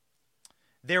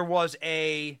 There was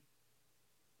a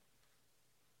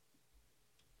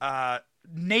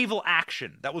naval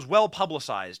action that was well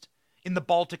publicized in the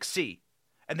Baltic Sea,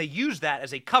 and they used that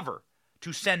as a cover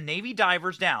to send Navy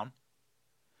divers down.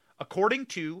 According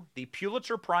to the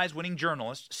Pulitzer Prize-winning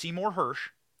journalist Seymour Hersh,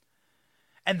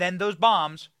 and then those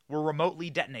bombs were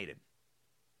remotely detonated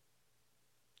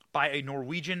by a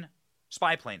Norwegian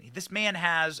spy plane. This man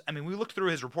has, we looked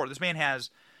through his report, this man has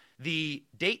the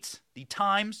dates, the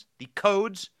times, the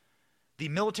codes, the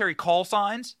military call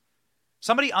signs.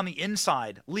 Somebody on the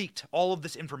inside leaked all of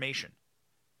this information.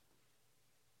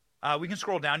 We can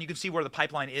scroll down. You can see where the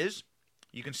pipeline is.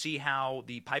 You can see how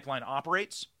the pipeline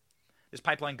operates. This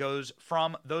pipeline goes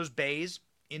from those bays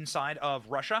inside of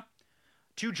Russia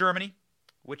to Germany,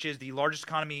 which is the largest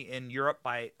economy in Europe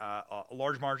by a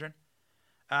large margin,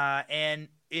 and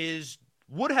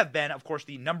would have been, of course,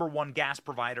 the number one gas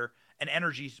provider and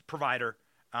energy provider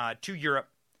to Europe.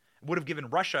 Would have given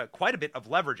Russia quite a bit of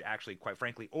leverage, actually, quite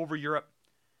frankly, over Europe.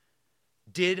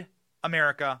 Did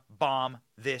America bomb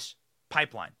this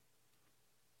pipeline?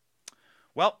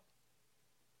 Well,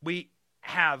 we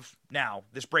have now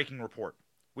this breaking report,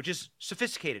 which is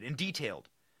sophisticated and detailed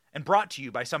and brought to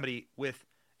you by somebody with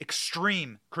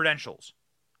extreme credentials.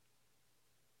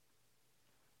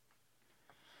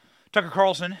 Tucker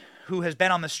Carlson, who has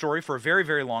been on this story for a very,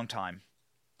 very long time,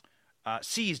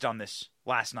 seized on this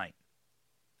last night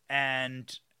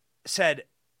and said,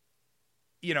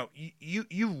 you know,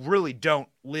 you really don't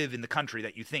live in the country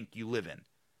that you think you live in.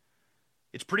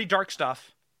 It's pretty dark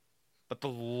stuff, but the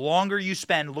longer you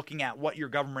spend looking at what your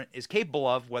government is capable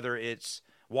of, whether it's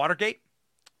Watergate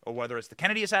or whether it's the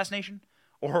Kennedy assassination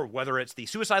or whether it's the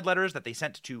suicide letters that they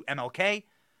sent to MLK,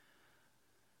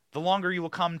 the longer you will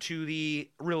come to the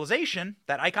realization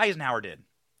that Ike Eisenhower did,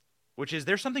 which is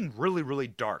there's something really, really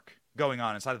dark going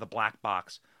on inside of the black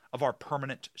box of our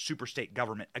permanent superstate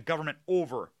government, a government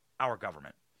over our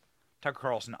government. Tucker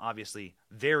Carlson, obviously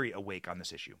very awake on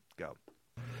this issue. Go.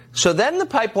 So then the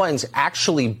pipelines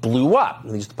actually blew up.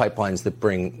 These are the pipelines that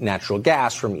bring natural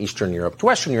gas from Eastern Europe to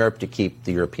Western Europe to keep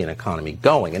the European economy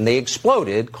going. And they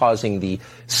exploded, causing the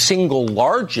single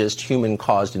largest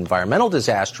human-caused environmental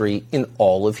disaster in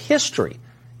all of history.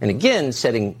 And again,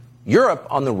 setting Europe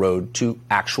on the road to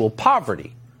actual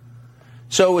poverty.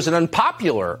 So it was an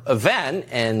unpopular event,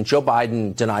 and Joe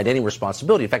Biden denied any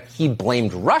responsibility. In fact, he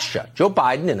blamed Russia. Joe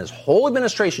Biden and his whole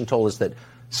administration told us that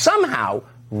somehow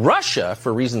Russia,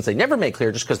 for reasons they never made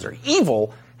clear, just because they're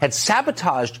evil, had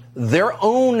sabotaged their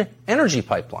own energy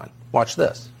pipeline. Watch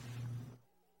this.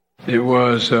 It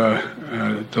was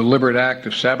a deliberate act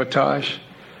of sabotage,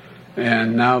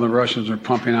 and now the Russians are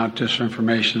pumping out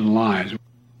disinformation and lies.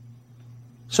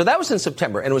 So that was in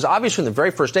September, and it was obvious from the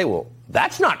very first day, well,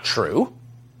 that's not true.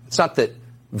 It's not that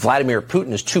Vladimir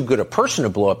Putin is too good a person to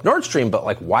blow up Nord Stream, but,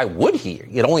 like, why would he?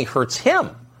 It only hurts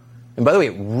him. And by the way,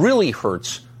 it really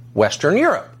hurts Western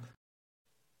Europe.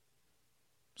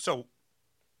 So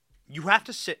you have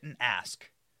to sit and ask,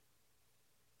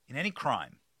 in any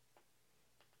crime,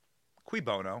 cui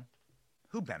bono,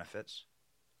 who benefits?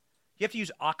 You have to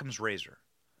use Occam's razor.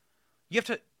 You have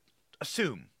to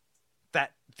assume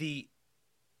that the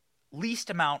least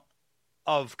amount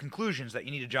of conclusions that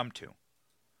you need to jump to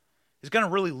is going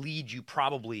to really lead you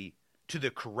probably to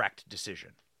the correct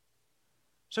decision.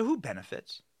 So who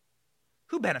benefits?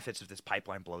 Who benefits if this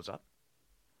pipeline blows up?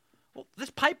 Well, this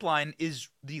pipeline is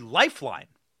the lifeline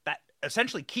that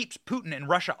essentially keeps Putin and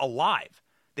Russia alive.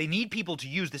 They need people to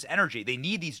use this energy. They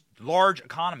need these large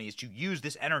economies to use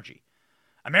this energy.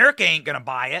 America ain't going to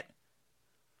buy it.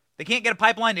 They can't get a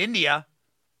pipeline to India.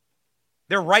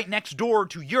 They're right next door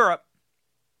to Europe.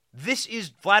 This is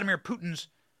Vladimir Putin's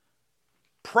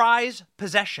prize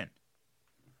possession.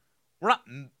 We're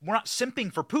not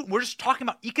simping for Putin. We're just talking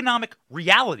about economic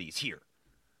realities here.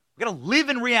 We got to live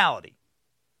in reality.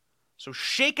 So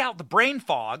shake out the brain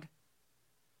fog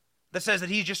that says that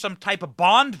he's just some type of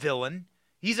Bond villain.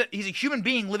 He's a human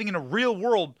being living in a real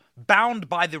world bound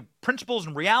by the principles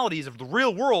and realities of the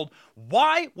real world.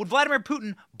 Why would Vladimir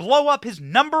Putin blow up his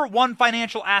number one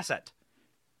financial asset?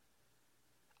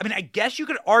 I mean, I guess you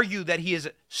could argue that he is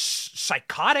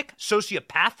psychotic,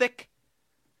 sociopathic,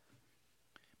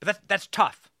 but that's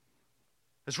tough.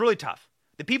 That's really tough.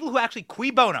 The people who actually cui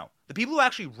bono, the people who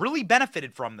actually really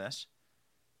benefited from this,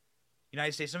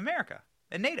 United States of America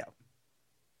and NATO.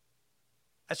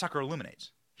 As Tucker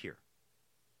illuminates here.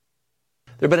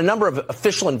 There have been a number of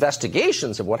official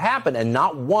investigations of what happened, and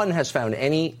not one has found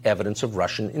any evidence of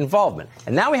Russian involvement.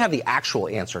 And now we have the actual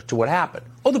answer to what happened.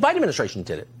 Oh, the Biden administration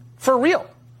did it. For real.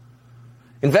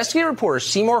 Investigative reporter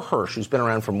Seymour Hersh, who's been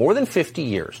around for more than 50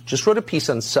 years, just wrote a piece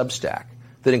on Substack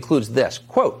that includes this,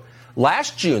 quote,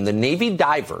 last June, the Navy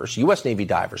divers, U.S. Navy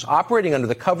divers, operating under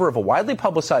the cover of a widely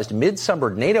publicized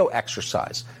midsummer NATO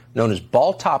exercise known as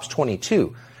Baltops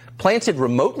 22, planted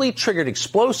remotely triggered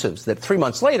explosives that 3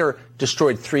 months later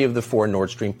destroyed 3 of the 4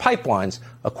 Nord Stream pipelines,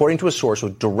 according to a source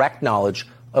with direct knowledge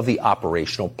of the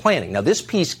operational planning. Now, this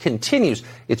piece continues.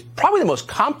 It's probably the most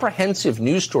comprehensive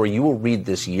news story you will read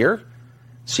this year.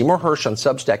 Seymour Hersh on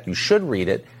Substack, you should read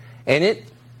it. And it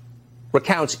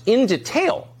recounts in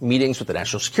detail meetings with the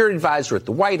National Security Advisor at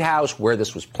the White House, where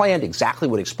this was planned, exactly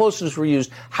what explosives were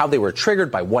used, how they were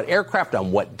triggered, by what aircraft,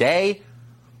 on what day.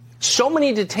 So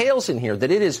many details in here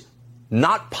that it is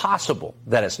not possible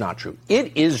that it's not true.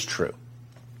 It is true.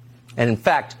 And in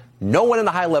fact, no one in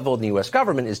the high level in the U.S.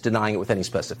 government is denying it with any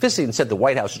specificity. Instead, the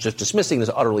White House is just dismissing it as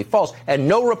utterly false, and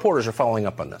no reporters are following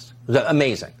up on this. It's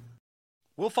amazing.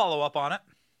 We'll follow up on it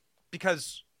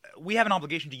because we have an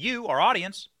obligation to you, our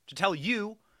audience, to tell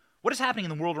you what is happening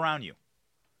in the world around you.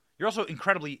 You're also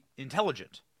incredibly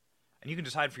intelligent, and you can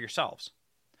decide for yourselves.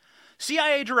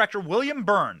 CIA Director William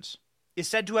Burns is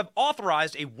said to have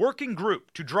authorized a working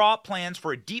group to draw up plans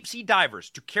for deep-sea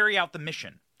divers to carry out the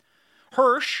mission.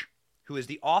 Hirsch, who is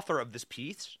the author of this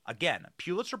piece, again, a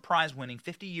Pulitzer Prize-winning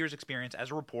 50 years experience as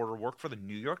a reporter, worked for the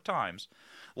New York Times,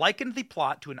 likened the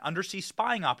plot to an undersea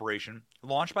spying operation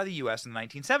launched by the U.S. in the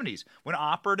 1970s, when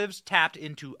operatives tapped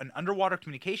into an underwater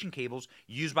communication cables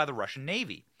used by the Russian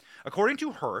Navy. According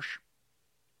to Hirsch,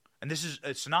 and this is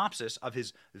a synopsis of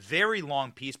his very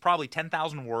long piece, probably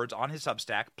 10,000 words on his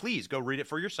Substack. Please go read it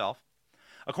for yourself.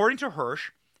 According to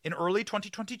Hirsch, in early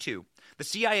 2022, the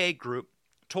CIA group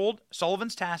told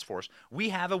Sullivan's task force, "We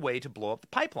have a way to blow up the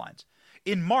pipelines."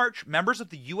 In March, members of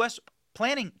the U.S.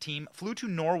 planning team flew to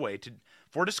Norway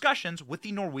for discussions with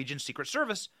the Norwegian Secret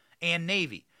Service and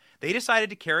Navy. They decided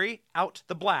to carry out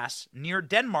the blasts near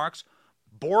Denmark's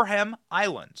Bornholm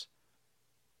Islands,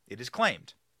 it is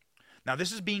claimed. Now,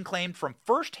 this is being claimed from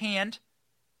first-hand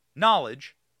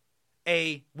knowledge,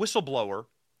 a whistleblower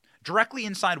directly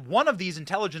inside one of these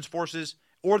intelligence forces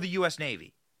or the U.S.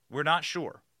 Navy. We're not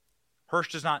sure.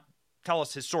 Hirsch does not tell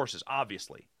us his sources,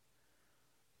 obviously.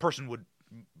 Person would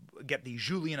get the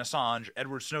Julian Assange,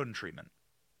 Edward Snowden treatment.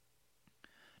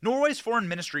 Norway's foreign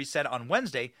ministry said on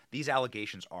Wednesday these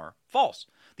allegations are false.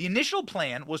 The initial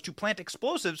plan was to plant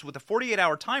explosives with a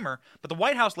 48-hour timer, but the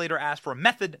White House later asked for a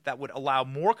method that would allow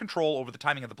more control over the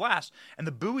timing of the blast, and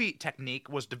the buoy technique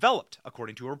was developed,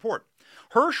 according to a report.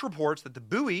 Hirsch reports that the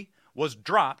buoy was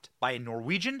dropped by a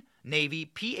Norwegian Navy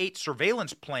P-8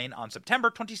 surveillance plane on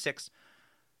September 26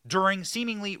 during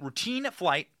seemingly routine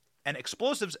flight, and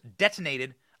explosives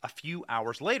detonated a few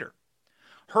hours later.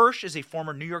 Hirsch is a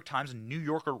former New York Times and New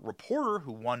Yorker reporter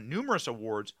who won numerous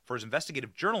awards for his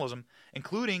investigative journalism,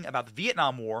 including about the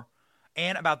Vietnam War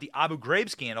and about the Abu Ghraib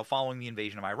scandal following the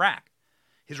invasion of Iraq.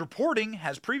 His reporting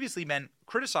has previously been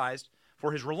criticized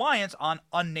for his reliance on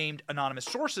unnamed anonymous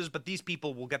sources, but these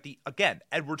people will get the, again,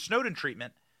 Edward Snowden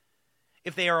treatment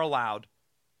if they are allowed,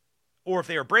 or if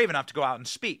they are brave enough to go out and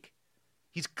speak.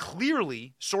 He's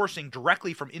clearly sourcing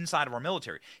directly from inside of our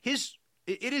military. It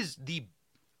is the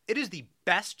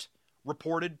best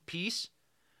reported piece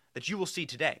that you will see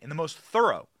today, and the most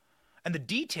thorough. And the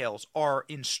details are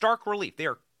in stark relief. They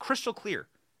are crystal clear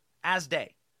as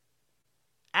day.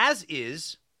 As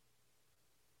is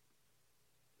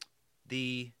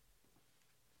the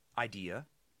idea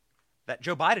that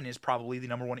Joe Biden is probably the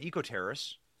number one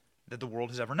eco-terrorist that the world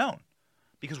has ever known.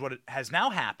 Because what has now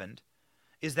happened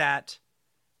is that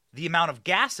the amount of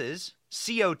gases,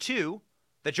 CO2,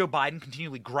 that Joe Biden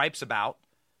continually gripes about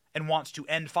and wants to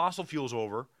end fossil fuels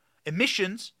over,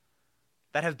 emissions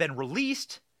that have been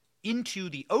released into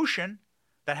the ocean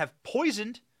that have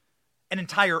poisoned an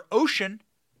entire ocean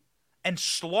and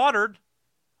slaughtered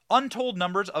untold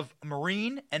numbers of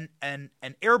marine and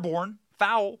airborne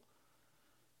fowl,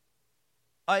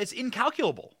 it's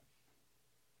incalculable.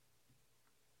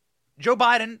 Joe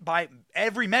Biden, by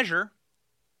every measure,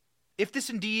 if this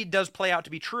indeed does play out to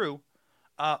be true,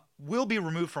 will be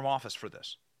removed from office for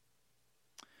this.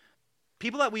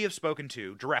 People that we have spoken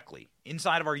to directly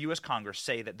inside of our U.S. Congress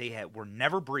say that they were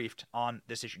never briefed on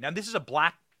this issue. Now, this is a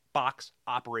black box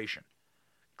operation.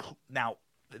 Now,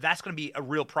 that's going to be a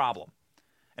real problem,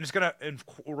 and it's going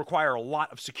to require a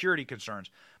lot of security concerns.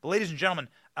 But ladies and gentlemen,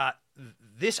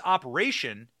 this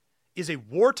operation is a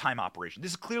wartime operation.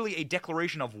 This is clearly a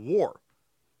declaration of war.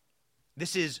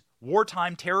 This is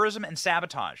wartime terrorism and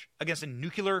sabotage against a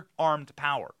nuclear-armed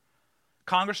power.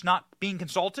 Congress not being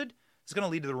consulted is going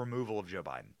to lead to the removal of Joe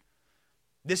Biden.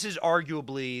 This is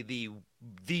arguably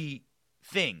the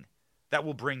thing that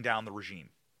will bring down the regime,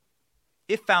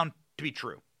 if found to be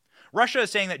true. Russia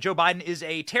is saying that Joe Biden is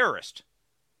a terrorist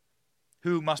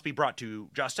who must be brought to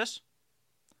justice.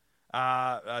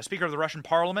 Speaker of the Russian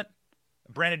parliament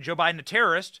branded Joe Biden a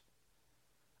terrorist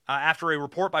after a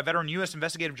report by veteran U.S.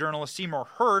 investigative journalist Seymour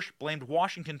Hersh blamed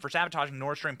Washington for sabotaging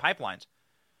Nord Stream pipelines.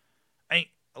 I mean,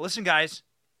 listen, guys,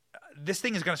 this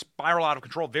thing is going to spiral out of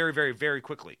control very, very, very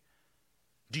quickly.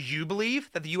 Do you believe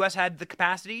that the U.S. had the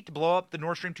capacity to blow up the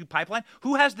Nord Stream 2 pipeline?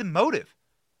 Who has the motive?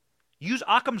 Use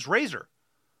Occam's razor.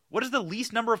 What is the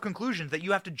least number of conclusions that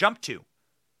you have to jump to?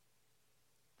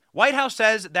 White House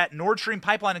says that Nord Stream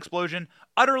pipeline explosion,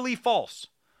 utterly false.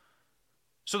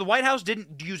 So the White House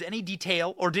didn't use any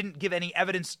detail or didn't give any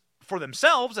evidence for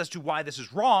themselves as to why this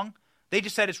is wrong. They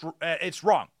just said it's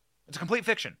wrong. It's a complete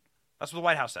fiction. That's what the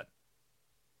White House said.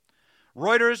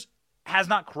 Reuters has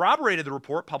not corroborated the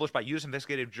report published by U.S.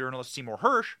 investigative journalist Seymour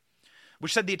Hersh,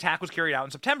 which said the attack was carried out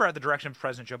in September at the direction of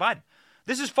President Joe Biden.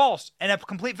 This is false and a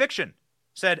complete fiction,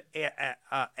 said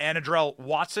Anadrel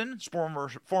Watson, former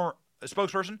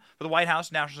spokesperson for the White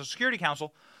House National Security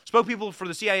Council, spoke people for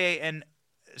the CIA and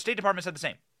State Department said the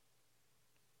same.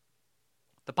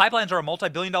 The pipelines are a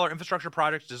multi-billion-dollar infrastructure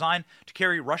project designed to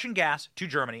carry Russian gas to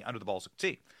Germany under the Baltic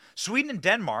Sea. Sweden and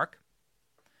Denmark,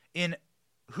 in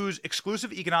whose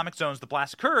exclusive economic zones the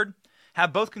blast occurred,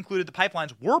 have both concluded the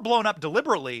pipelines were blown up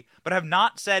deliberately, but have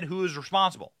not said who is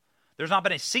responsible. There's not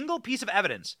been a single piece of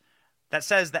evidence that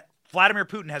says that Vladimir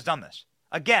Putin has done this.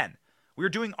 Again, we are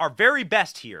doing our very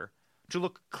best here to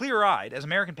look clear-eyed as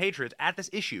American patriots at this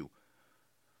issue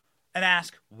and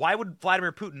ask, why would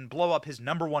Vladimir Putin blow up his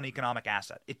number one economic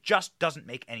asset? It just doesn't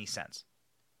make any sense.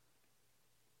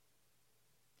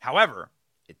 However,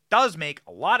 it does make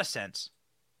a lot of sense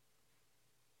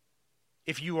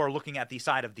if you are looking at the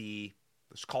side of the,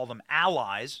 let's call them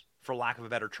allies, for lack of a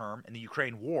better term, in the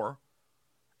Ukraine war,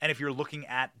 and if you're looking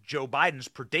at Joe Biden's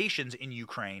predations in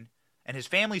Ukraine and his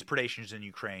family's predations in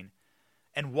Ukraine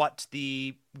and what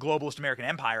the globalist American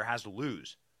empire has to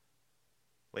lose,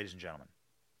 ladies and gentlemen.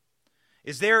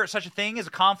 Is there such a thing as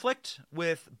a conflict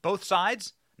with both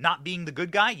sides not being the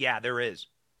good guy? Yeah, there is.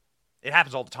 It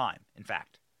happens all the time, in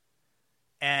fact.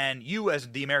 And you, as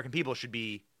the American people, should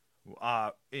be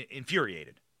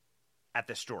infuriated at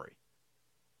this story.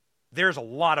 There's a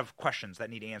lot of questions that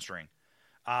need answering.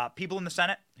 People in the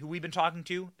Senate who we've been talking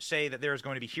to say that there's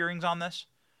going to be hearings on this.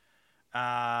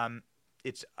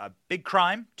 It's a big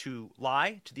crime to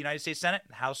lie to the United States Senate,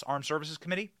 the House Armed Services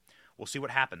Committee. We'll see what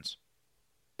happens.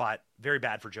 But very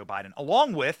bad for Joe Biden,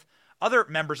 along with other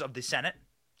members of the Senate,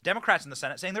 Democrats in the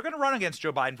Senate, saying they're going to run against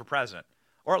Joe Biden for president.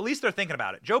 Or at least they're thinking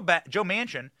about it. Joe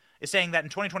Manchin is saying that in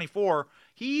 2024,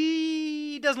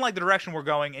 he doesn't like the direction we're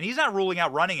going, and he's not ruling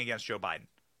out running against Joe Biden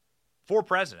for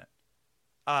president.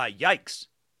 Yikes,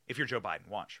 if you're Joe Biden.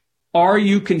 Watch. Are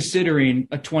you considering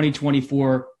a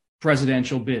 2024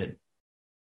 presidential bid?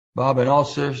 Bob, in all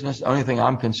seriousness, the only thing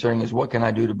I'm considering is what can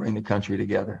I do to bring the country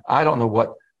together? I don't know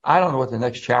what the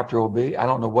next chapter will be. I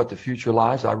don't know what the future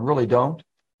lies. I really don't.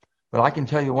 But I can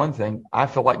tell you one thing. I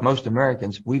feel like most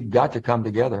Americans, we've got to come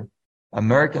together.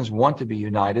 Americans want to be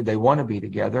united. They want to be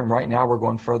together. And right now we're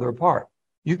going further apart.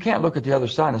 You can't look at the other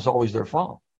side and it's always their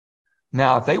fault.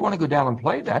 Now, if they want to go down and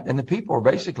play that, then the people are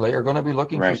going to be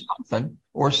looking for something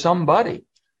or somebody.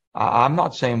 I'm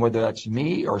not saying whether that's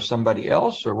me or somebody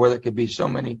else or whether it could be so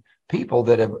many people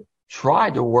that have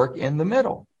tried to work in the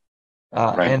middle.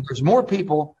 And there's more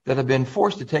people that have been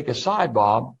forced to take a side,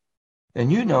 Bob,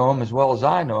 and you know them as well as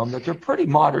I know them, that they're pretty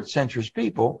moderate centrist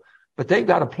people, but they've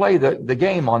got to play the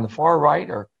game on the far right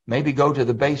or maybe go to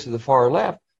the base of the far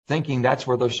left, thinking that's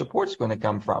where their support's going to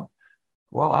come from.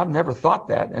 Well, I've never thought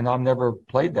that, and I've never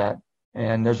played that.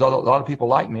 And there's a lot of people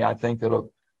like me, I think,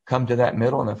 that'll come to that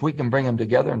middle. And if we can bring them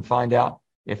together and find out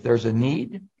if there's a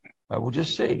need, we'll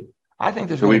just see. I think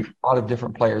there's really a lot of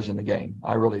different players in the game.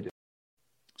 I really do.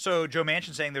 So Joe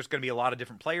Manchin saying there's going to be a lot of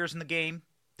different players in the game.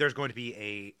 There's going to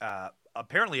be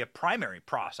apparently a primary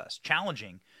process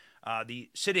challenging the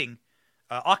sitting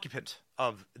occupant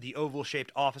of the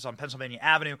oval-shaped office on Pennsylvania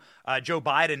Avenue. Joe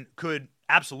Biden could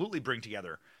absolutely bring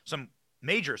together some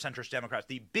major centrist Democrats.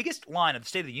 The biggest line of the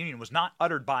State of the Union was not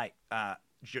uttered by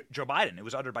Joe Biden. It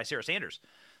was uttered by Sarah Sanders,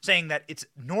 saying that it's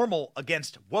normal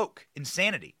against woke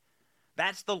insanity.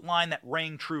 That's the line that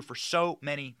rang true for so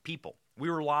many people. We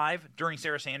were live during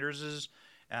Sarah Sanders'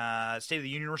 State of the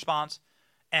Union response,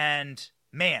 and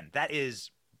man, that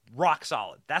is rock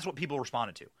solid. That's what people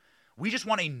responded to. We just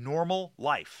want a normal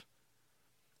life.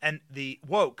 And the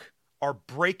woke are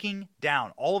breaking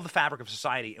down all of the fabric of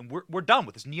society, and we're done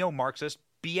with this neo-Marxist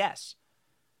BS.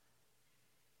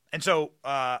 And so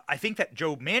I think that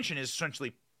Joe Manchin is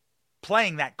essentially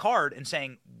playing that card and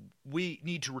saying we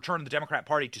need to return the Democrat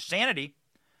Party to sanity.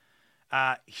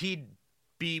 He'd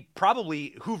be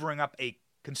probably hoovering up a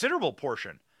considerable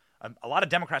portion. A lot of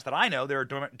Democrats that I know, there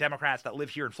are Democrats that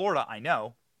live here in Florida, I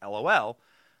know, LOL,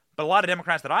 but a lot of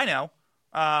Democrats that I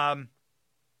know,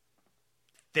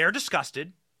 they're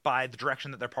disgusted by the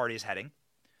direction that their party is heading.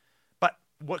 But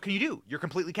what can you do? You're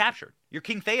completely captured. You're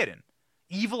King Theoden.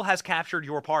 Evil has captured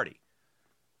your party,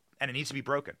 and it needs to be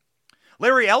broken.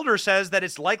 Larry Elder says that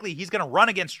it's likely he's going to run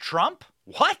against Trump.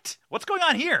 What? What's going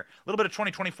on here? A little bit of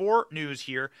 2024 news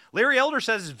here. Larry Elder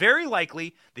says it's very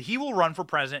likely that he will run for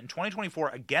president in 2024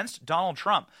 against Donald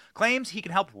Trump. Claims he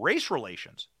can help race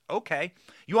relations. Okay.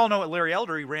 You all know what Larry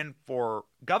Elder, he ran for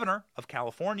governor of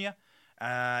California.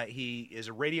 He is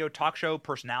a radio talk show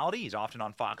personality. He's often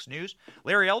on Fox News.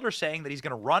 Larry Elder saying that he's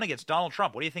going to run against Donald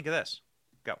Trump. What do you think of this?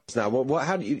 Go. Now,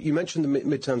 how do you mentioned the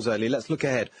midterms earlier. Let's look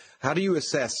ahead. How do you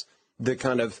assess the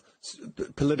kind of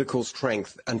political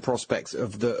strength and prospects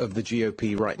of the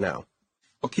GOP right now?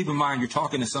 Well, keep in mind, you're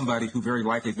talking to somebody who very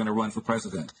likely is going to run for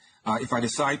president. If I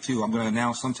decide to, I'm going to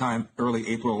announce sometime early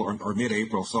April or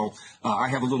mid-April. So I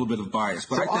have a little bit of bias.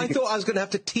 But so I thought I was going to have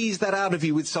to tease that out of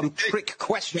you with some trick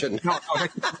question. No,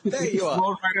 there you are.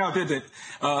 Rolled right out, didn't it?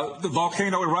 The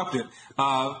volcano erupted.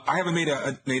 I haven't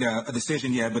made a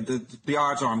decision yet, but the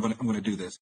odds are I'm going to do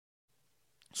this.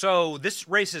 So this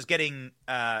race is getting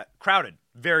crowded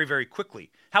very, very quickly.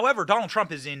 However, Donald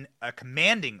Trump is in a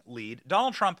commanding lead.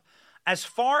 Donald Trump, as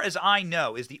far as I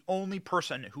know, is the only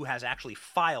person who has actually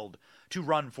filed to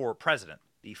run for president.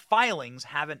 The filings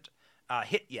haven't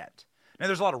hit yet. Now,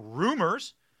 there's a lot of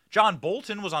rumors. John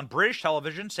Bolton was on British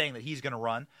television saying that he's going to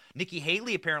run. Nikki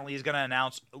Haley apparently is going to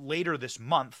announce later this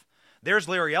month. There's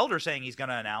Larry Elder saying he's going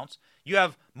to announce. You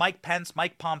have Mike Pence,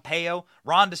 Mike Pompeo,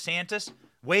 Ron DeSantis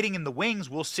waiting in the wings.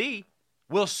 We'll see.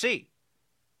 We'll see.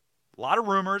 A lot of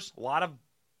rumors, a lot of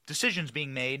decisions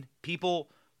being made, people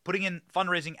putting in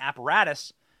fundraising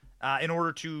apparatus in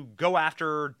order to go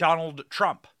after Donald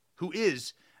Trump, who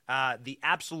is the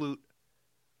absolute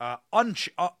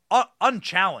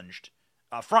unchallenged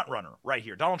frontrunner right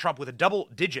here. Donald Trump with a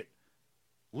double-digit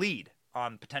lead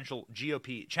on potential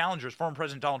GOP challengers. Former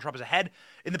President Donald Trump is ahead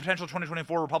in the potential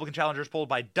 2024 Republican challengers polled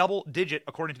by double-digit,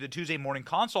 according to the Tuesday Morning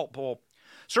Consult poll.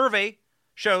 Survey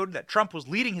showed that Trump was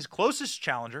leading his closest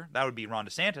challenger, that would be Ron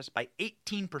DeSantis, by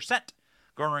 18%,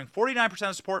 garnering 49%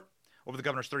 of support over the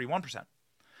governor's 31%.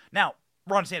 Now,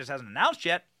 Ron DeSantis hasn't announced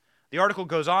yet. The article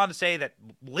goes on to say that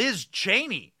Liz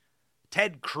Cheney,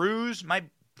 Ted Cruz might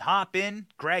hop in,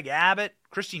 Greg Abbott,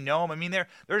 Kristi Noem. I mean, they're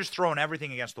just throwing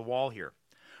everything against the wall here.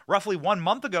 Roughly 1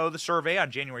 month ago, the survey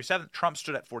on January 7th, Trump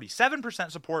stood at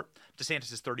 47% support,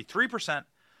 DeSantis is 33%.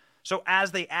 So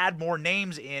as they add more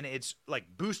names in, it's like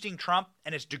boosting Trump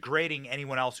and it's degrading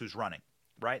anyone else who's running,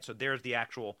 right? So there's the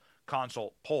actual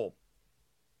consult poll.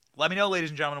 Let me know,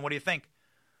 ladies and gentlemen, what do you think?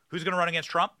 Who's going to run against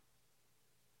Trump?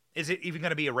 Is it even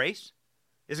going to be a race?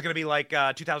 Is it going to be like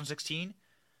 2016?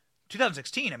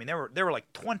 2016, I mean, there were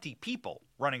like 20 people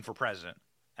running for president.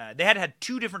 They had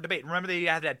two different debates. Remember, they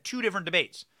had two different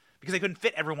debates because they couldn't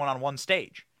fit everyone on one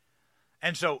stage.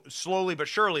 And so slowly but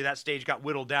surely, that stage got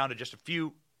whittled down to just a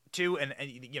few, two, and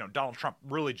Donald Trump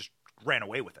really just ran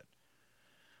away with it.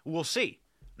 We'll see.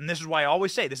 And this is why I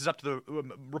always say this is up to the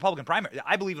Republican primary.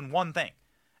 I believe in one thing.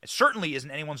 It certainly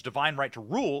isn't anyone's divine right to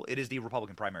rule. It is the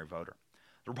Republican primary voter.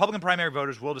 The Republican primary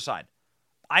voters will decide.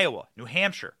 Iowa, New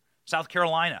Hampshire, South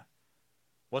Carolina.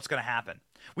 What's going to happen?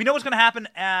 We know what's going to happen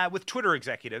with Twitter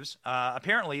executives.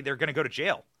 Apparently, they're going to go to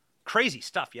jail. Crazy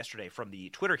stuff yesterday from the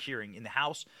Twitter hearing in the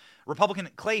House. Republican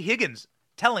Clay Higgins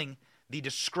telling the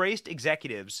disgraced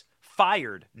executives,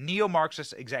 fired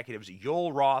neo-Marxist executives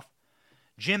Yoel Roth,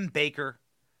 Jim Baker,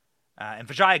 and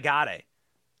Vijay Gadde,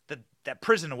 that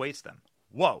prison awaits them.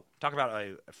 Whoa. Talk about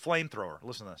a flamethrower.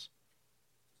 Listen to this.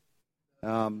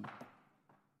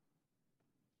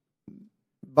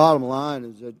 Bottom line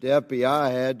is that the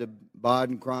FBI had the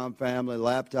Biden crime family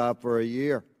laptop for a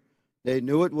year. They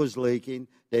knew it was leaking.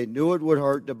 They knew it would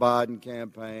hurt the Biden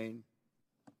campaign.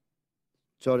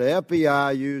 So the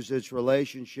FBI used its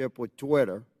relationship with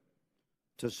Twitter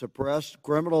to suppress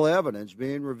criminal evidence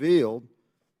being revealed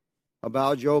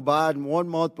about Joe Biden 1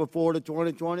 month before the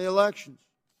 2020 elections.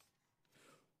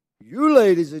 You,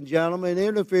 ladies and gentlemen,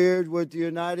 interfered with the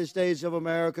United States of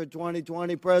America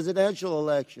 2020 presidential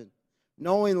election,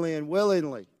 knowingly and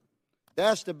willingly.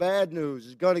 That's the bad news.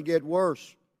 It's going to get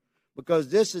worse because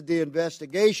this is the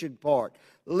investigation part.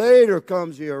 Later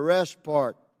comes the arrest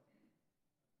part.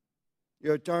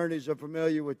 Your attorneys are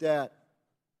familiar with that.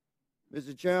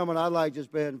 Mr. Chairman, I'd like to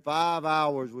spend 5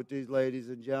 hours with these ladies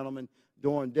and gentlemen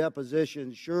doing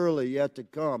depositions surely yet to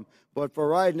come. But for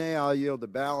right now, I'll yield the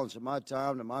balance of my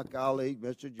time to my colleague,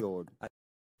 Mr. Jordan.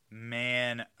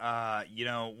 Man,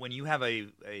 when you have a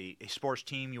sports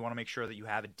team, you want to make sure that you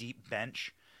have a deep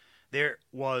bench. There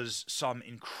was some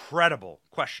incredible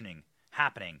questioning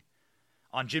happening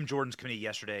on Jim Jordan's committee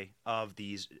yesterday of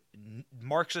these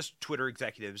Marxist Twitter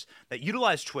executives that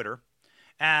utilized Twitter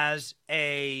as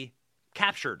a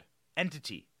captured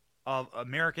entity of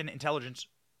American intelligence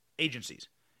agencies.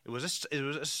 It was a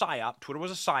psyop. Twitter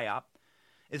was a psyop.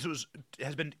 It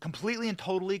has been completely and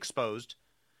totally exposed.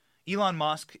 Elon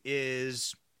Musk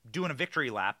is doing a victory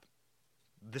lap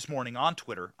this morning on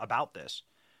Twitter about this.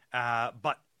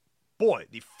 But boy,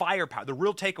 the firepower, the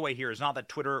real takeaway here is not that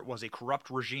Twitter was a corrupt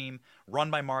regime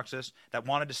run by Marxists that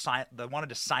wanted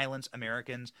to silence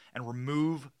Americans and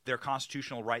remove their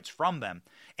constitutional rights from them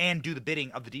and do the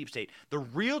bidding of the deep state. The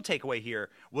real takeaway here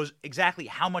was exactly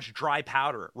how much dry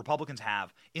powder Republicans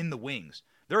have in the wings.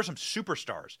 There are some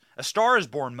superstars. A Star is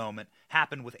Born moment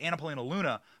happened with Anna Paulina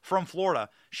Luna from Florida.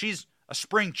 She's a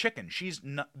spring chicken. She's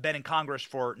been in Congress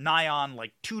for nigh on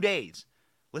like 2 days.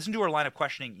 Listen to her line of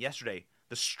questioning yesterday.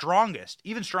 The strongest,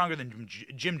 even stronger than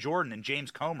Jim Jordan and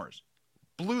James Comer's.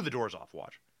 Blew the doors off.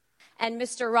 Watch. And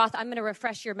Mr. Roth, I'm going to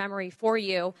refresh your memory for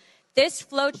you. This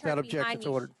flowchart behind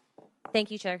you.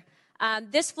 Thank you, Chair.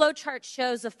 This flowchart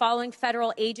shows the following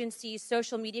federal agencies,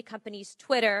 social media companies,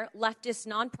 Twitter, leftist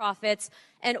nonprofits,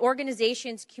 and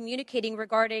organizations communicating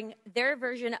regarding their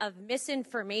version of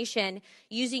misinformation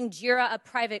using Jira, a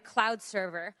private cloud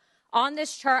server. On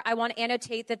this chart, I want to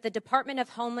annotate that the Department of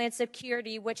Homeland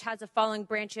Security, which has the following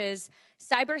branches: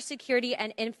 Cybersecurity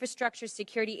and Infrastructure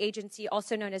Security Agency,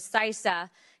 also known as CISA,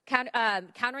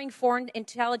 Countering Foreign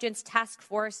Intelligence Task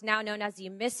Force, now known as the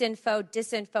Misinfo,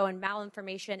 Disinfo, and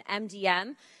Malinformation,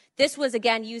 MDM. This was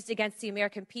again used against the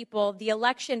American people. The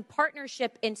Election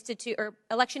Partnership Institute, or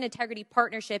Election Integrity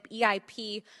Partnership,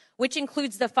 EIP, which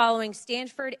includes the following: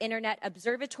 Stanford Internet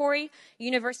Observatory,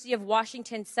 University of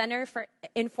Washington Center for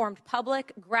Informed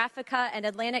Public, Graphica, and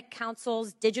Atlantic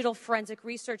Council's Digital Forensic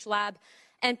Research Lab,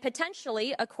 and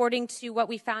potentially, according to what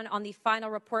we found on the final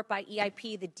report by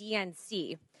EIP, the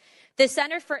DNC. The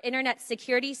Center for Internet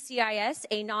Security, CIS,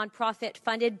 a nonprofit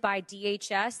funded by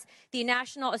DHS, the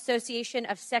National Association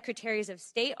of Secretaries of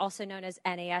State, also known as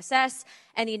NASS,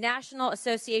 and the National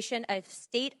Association of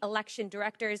State Election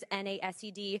Directors,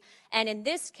 NASED, and in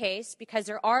this case, because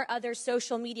there are other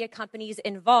social media companies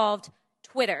involved,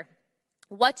 Twitter.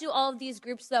 What do all of these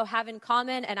groups, though, have in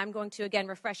common? And I'm going to, again,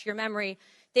 refresh your memory.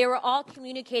 They were all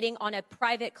communicating on a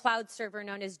private cloud server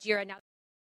known as Jira. Now,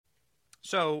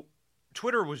 so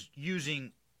Twitter was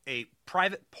using a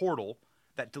private portal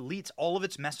that deletes all of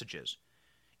its messages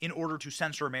in order to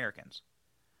censor Americans.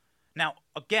 Now,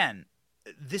 again,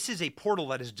 this is a portal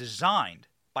that is designed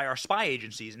by our spy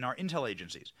agencies and our intel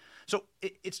agencies. So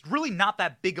it's really not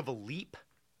that big of a leap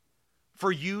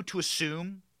for you to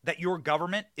assume that your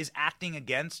government is acting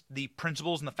against the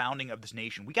principles and the founding of this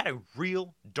nation. We got a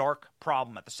real dark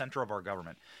problem at the center of our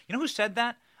government. You know who said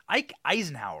that? Ike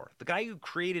Eisenhower, the guy who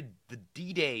created the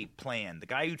D-Day plan, the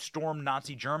guy who stormed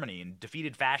Nazi Germany and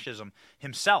defeated fascism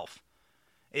himself,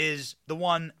 is the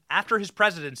one after his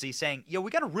presidency saying, yo, we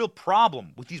got a real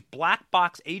problem with these black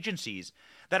box agencies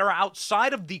that are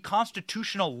outside of the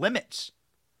constitutional limits.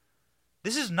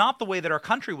 This is not the way that our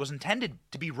country was intended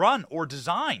to be run or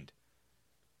designed.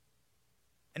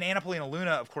 And Anna Paulina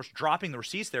Luna, of course, dropping the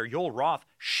receipts there. Yoel Roth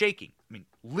shaking. I mean,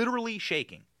 literally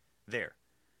shaking there.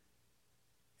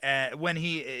 When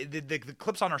the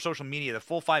clips on our social media, the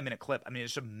full 5-minute clip, I mean,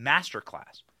 it's a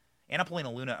masterclass. Anna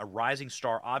Paulina Luna, a rising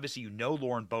star. Obviously, you know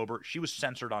Lauren Boebert. She was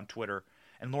censored on Twitter.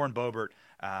 And Lauren Boebert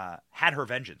had her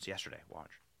vengeance yesterday.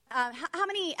 Watch. How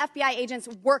many FBI agents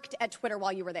worked at Twitter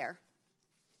while you were there?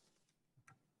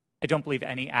 I don't believe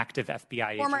any active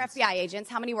FBI agents. Former FBI agents.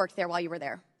 How many worked there while you were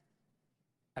there?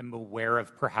 I'm aware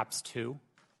of perhaps 2.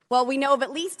 Well, we know of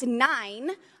at least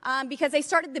 9 because they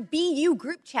started the BU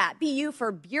group chat, BU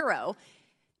for Bureau.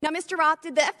 Now, Mr. Roth,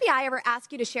 did the FBI ever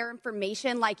ask you to share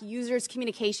information like users'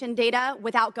 communication data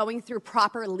without going through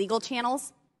proper legal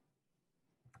channels?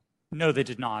 No, they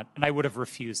did not, and I would have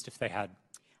refused if they had.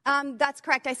 That's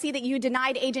correct. I see that you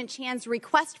denied Agent Chan's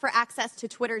request for access to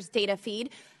Twitter's data feed.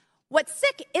 What's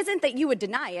sick isn't that you would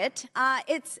deny it.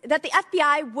 It's that the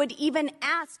FBI would even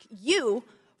ask you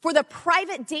for the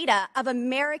private data of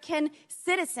American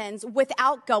citizens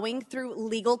without going through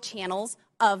legal channels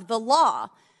of the law.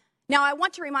 Now, I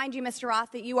want to remind you, Mr.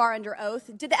 Roth, that you are under oath.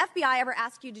 Did the FBI ever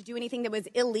ask you to do anything that was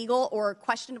illegal or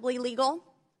questionably legal?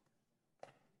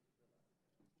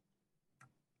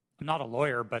 I'm not a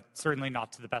lawyer, but certainly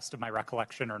not to the best of my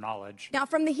recollection or knowledge. Now,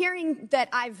 from the hearing that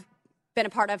I've been a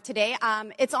part of today,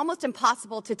 it's almost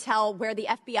impossible to tell where the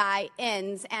FBI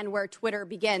ends and where Twitter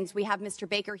begins. We have Mr.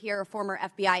 Baker here, a former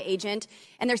FBI agent,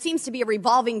 and there seems to be a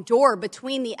revolving door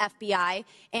between the FBI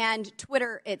and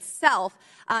Twitter itself.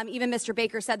 Even Mr.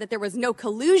 Baker said that there was no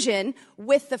collusion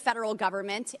with the federal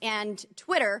government and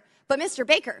Twitter. But Mr.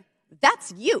 Baker,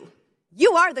 that's you.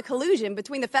 You are the collusion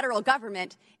between the federal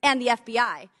government and the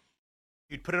FBI.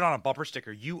 You'd put it on a bumper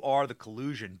sticker. You are the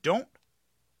collusion. Don't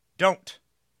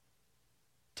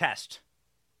test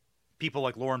people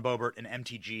like Lauren Boebert and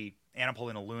MTG, Anna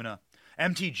Paulina Luna.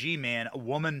 MTG, man, a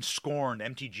woman scorned.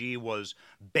 MTG was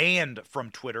banned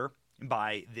from Twitter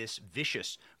by this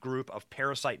vicious group of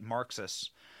parasite Marxists.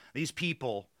 These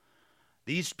people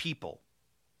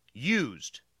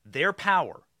used their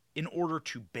power in order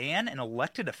to ban an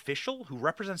elected official who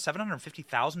represents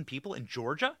 750,000 people in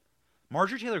Georgia,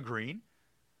 Marjorie Taylor Greene,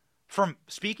 from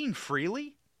speaking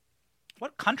freely.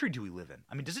 What country do we live in?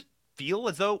 I mean, does it feel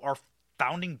as though our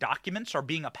founding documents are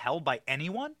being upheld by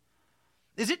anyone?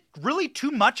 Is it really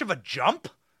too much of a jump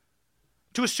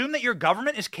to assume that your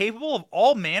government is capable of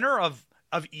all manner of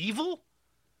evil?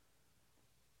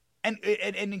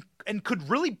 and could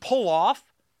really pull off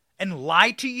and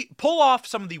lie to you, pull off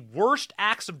some of the worst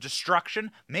acts of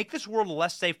destruction, make this world a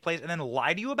less safe place, and then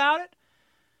lie to you about it?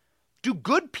 Do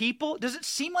good people, does it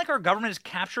seem like our government is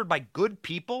captured by good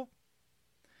people?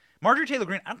 Marjorie Taylor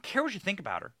Greene, I don't care what you think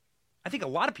about her. I think a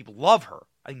lot of people love her.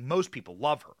 I think most people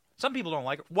love her. Some people don't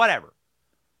like her. Whatever.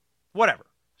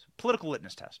 It's a political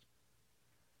litmus test.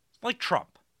 Like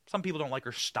Trump. Some people don't like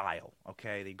her style,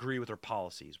 okay? They agree with her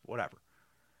policies, whatever.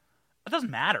 It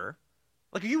doesn't matter.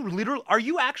 Like, are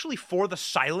you actually for the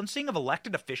silencing of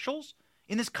elected officials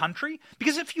in this country?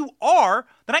 Because if you are,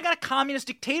 then I got a communist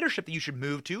dictatorship that you should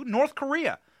move to, North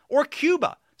Korea or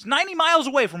Cuba. It's 90 miles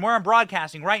away from where I'm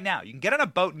broadcasting right now. You can get on a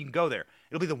boat and you can go there.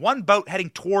 It'll be the one boat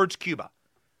heading towards Cuba.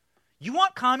 You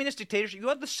want communist dictatorship? You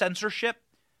want the censorship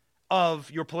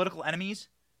of your political enemies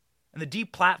and the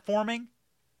deplatforming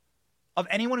of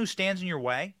anyone who stands in your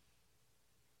way?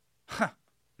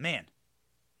 Man,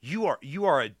 you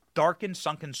are a darkened,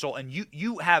 sunken soul, and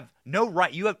you have no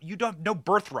right. You don't have no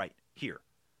birthright here.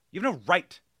 You have no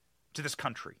right to this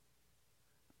country.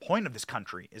 The point of this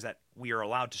country is that we are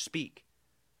allowed to speak,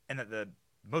 and that the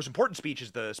most important speech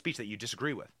is the speech that you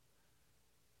disagree with.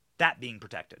 That being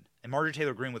protected. And Marjorie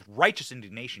Taylor Greene, with righteous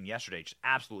indignation yesterday, just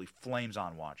absolutely flames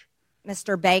on watch.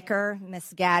 Mr. Baker,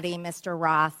 Ms. Gaddy, Mr.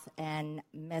 Roth, and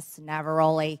Ms.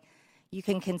 Navaroli, you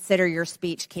can consider your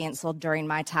speech canceled during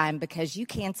my time because you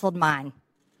canceled mine.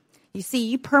 You see,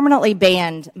 you permanently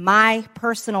banned my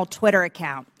personal Twitter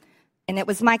account, and it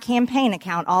was my campaign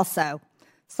account also.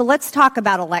 So let's talk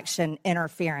about election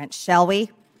interference, shall we?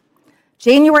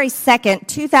 January 2nd,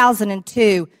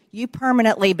 2002, you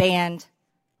permanently banned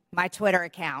my Twitter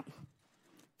account.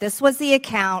 This was the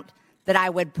account that I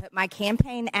would put my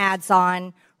campaign ads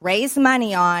on, raise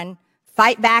money on,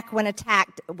 fight back when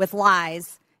attacked with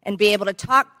lies, and be able to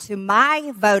talk to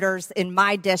my voters in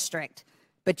my district.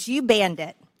 But you banned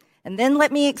it. And then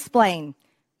let me explain.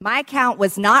 My account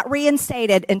was not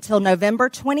reinstated until November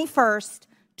 21st,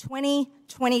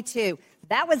 2022.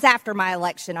 That was after my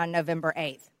election on November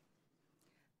 8th.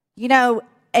 You know,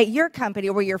 at your company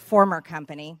or your former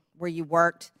company where you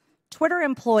worked, Twitter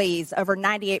employees, over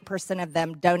 98% of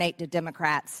them donate to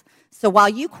Democrats. So while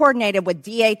you coordinated with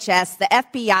DHS, the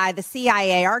FBI, the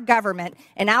CIA, our government,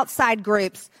 and outside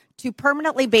groups to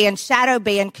permanently ban, shadow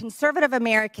ban conservative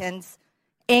Americans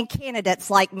and candidates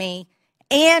like me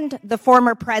and the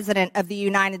former president of the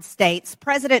United States,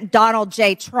 President Donald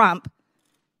J. Trump,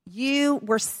 you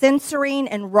were censoring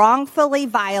and wrongfully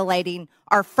violating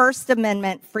our First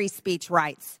Amendment free speech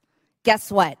rights. Guess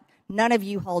what? None of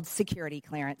you hold security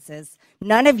clearances.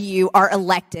 None of you are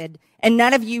elected, and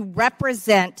none of you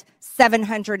represent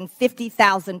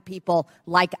 750,000 people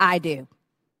like I do.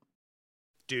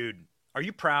 Dude, are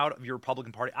you proud of your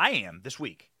Republican Party? I am this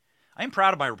week. I am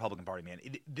proud of my Republican Party, man.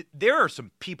 There are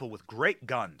some people with great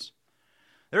guns.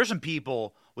 There are some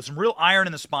people with some real iron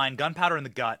in the spine, gunpowder in the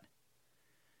gut,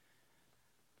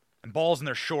 and balls in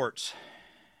their shorts.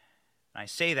 And I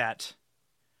say that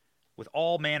with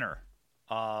all manner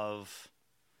of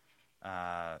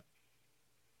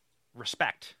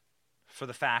respect for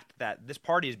the fact that this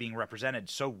party is being represented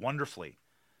so wonderfully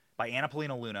by Anna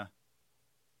Paulina Luna,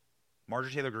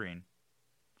 Marjorie Taylor Greene,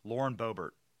 Lauren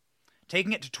Boebert,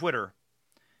 taking it to Twitter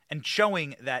and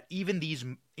showing that even these,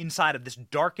 inside of this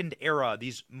darkened era,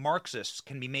 these Marxists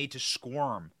can be made to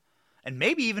squirm and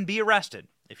maybe even be arrested,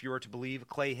 if you were to believe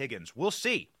Clay Higgins. We'll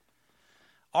see.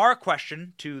 Our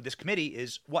question to this committee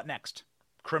is, what next?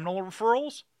 Criminal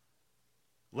referrals?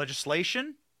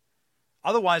 Legislation?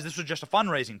 Otherwise, this was just a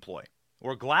fundraising ploy.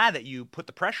 We're glad that you put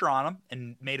the pressure on them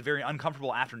and made a very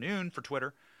uncomfortable afternoon for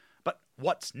Twitter. But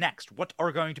what's next? What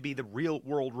are going to be the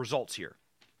real-world results here?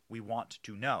 We want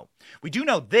to know. We do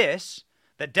know this,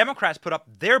 that Democrats put up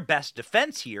their best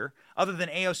defense here, other than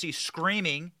AOC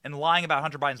screaming and lying about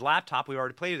Hunter Biden's laptop. We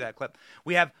already played that clip.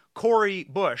 We have Cori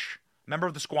Bush, member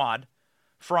of the squad,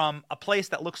 from a place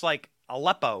that looks like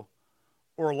Aleppo,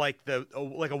 or like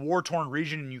a war-torn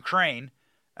region in Ukraine,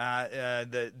 some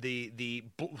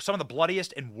of the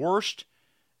bloodiest and worst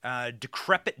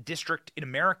decrepit district in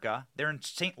America. They're in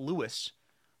St. Louis,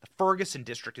 the Ferguson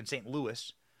district in St.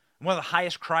 Louis, one of the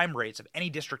highest crime rates of any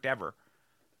district ever.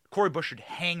 Cori Bush should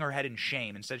hang her head in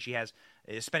shame. Instead, she is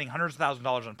spending hundreds of thousands of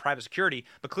dollars on private security,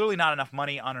 but clearly not enough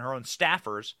money on her own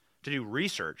staffers to do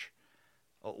research.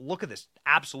 Look at this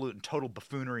absolute and total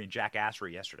buffoonery and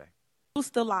jackassery yesterday.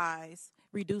 Reduce the lies,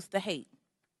 reduce the hate.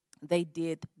 They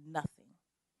did nothing.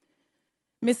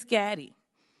 Ms. Gaddy,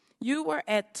 you were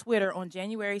at Twitter on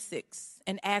January 6th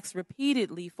and asked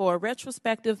repeatedly for a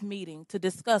retrospective meeting to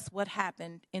discuss what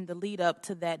happened in the lead up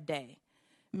to that day.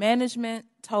 Management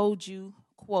told you,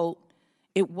 quote,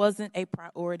 it wasn't a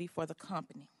priority for the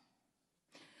company.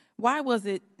 Why was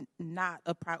it not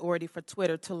a priority for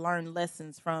Twitter to learn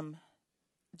lessons from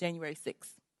January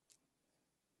 6th?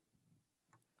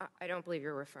 I don't believe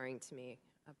you're referring to me.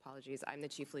 Apologies. I'm the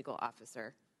chief legal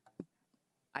officer.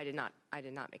 I did not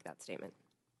make that statement.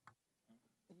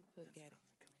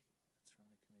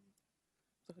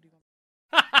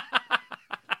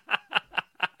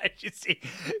 You see,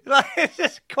 it's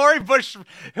just Cori Bush,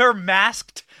 her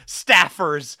masked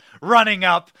staffers running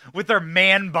up with their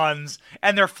man buns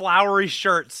and their flowery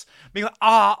shirts, being like,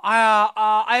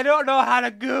 I don't know how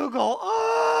to Google.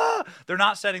 They're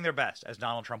not sending their best, as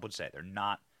Donald Trump would say. They're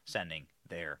not sending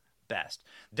their best.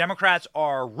 Democrats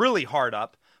are really hard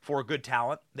up for good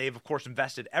talent. They've, of course,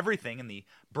 invested everything in the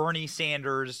Bernie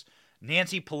Sanders,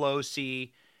 Nancy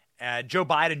Pelosi, Joe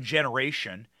Biden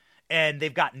generation. And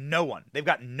they've got no one. They've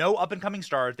got no up-and-coming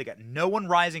stars. They got no one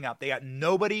rising up. They got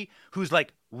nobody who's,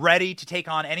 like, ready to take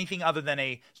on anything other than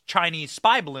a Chinese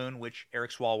spy balloon, which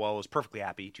Eric Swalwell is perfectly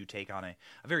happy to take on a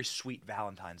very sweet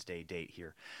Valentine's Day date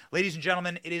here. Ladies and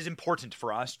gentlemen, it is important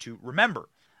for us to remember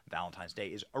Valentine's Day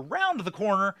is around the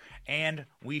corner, and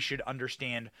we should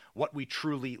understand what we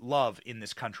truly love in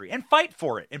this country and fight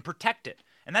for it and protect it.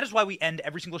 And that is why we end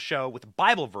every single show with a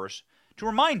Bible verse to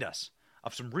remind us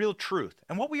of some real truth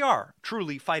and what we are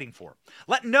truly fighting for.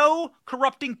 Let no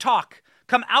corrupting talk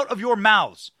come out of your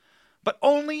mouths, but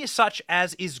only such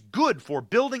as is good for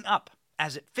building up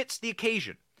as it fits the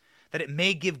occasion, that it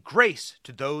may give grace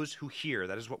to those who hear.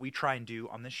 That is what we try and do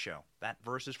on this show. That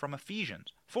verse is from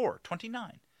Ephesians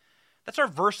 4:29. That's our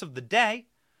verse of the day.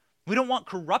 We don't want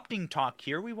corrupting talk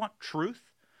here. We want truth.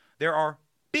 There are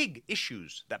big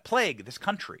issues that plague this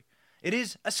country. It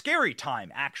is a scary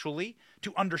time, actually,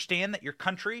 to understand that your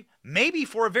country, maybe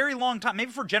for a very long time,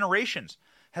 maybe for generations,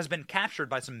 has been captured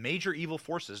by some major evil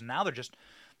forces. Now they're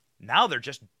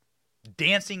just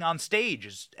dancing on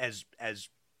stage as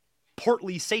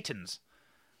portly Satans.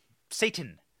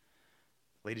 Satan,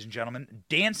 ladies and gentlemen,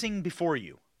 dancing before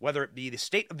you, whether it be the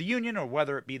State of the Union or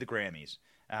whether it be the Grammys.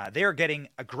 They are getting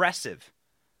aggressive,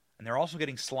 and they're also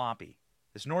getting sloppy.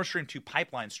 This Nord Stream 2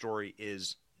 pipeline story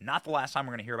is not the last time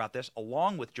we're going to hear about this,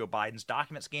 along with Joe Biden's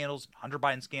document scandals, Hunter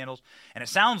Biden scandals. And it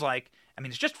sounds like, I mean,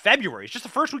 it's just February. It's just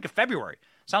the first week of February.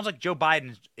 It sounds like Joe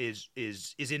Biden is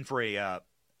in for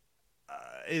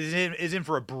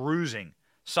a bruising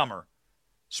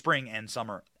spring and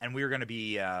summer, and we're going to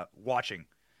be watching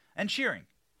and cheering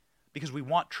because we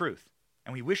want truth,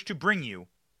 and we wish to bring you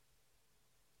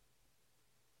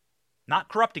not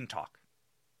corrupting talk.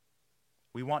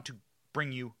 We want to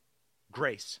bring you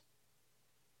grace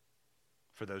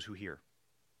for those who hear.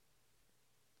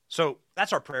 So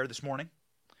that's our prayer this morning,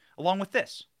 along with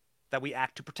this, that we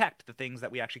act to protect the things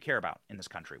that we actually care about in this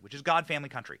country, which is God, family,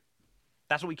 country.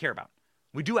 That's what we care about.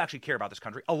 We do actually care about this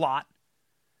country a lot.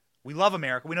 We love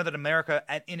America. We know that America,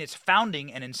 in its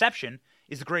founding and inception,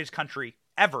 is the greatest country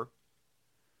ever,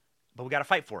 but we got to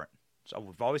fight for it. So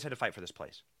we've always had to fight for this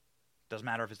place. Doesn't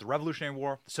matter if it's the Revolutionary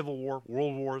War, the Civil War,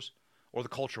 World Wars, or the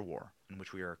Culture War, in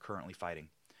which we are currently fighting.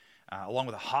 Along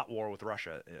with a hot war with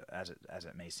Russia, as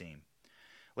it may seem.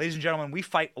 Ladies and gentlemen, we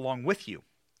fight along with you.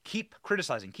 Keep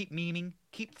criticizing, keep memeing,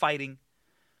 keep fighting.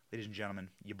 Ladies and gentlemen,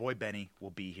 your boy Benny will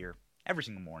be here every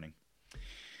single morning.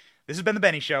 This has been The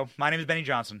Benny Show. My name is Benny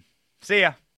Johnson. See ya.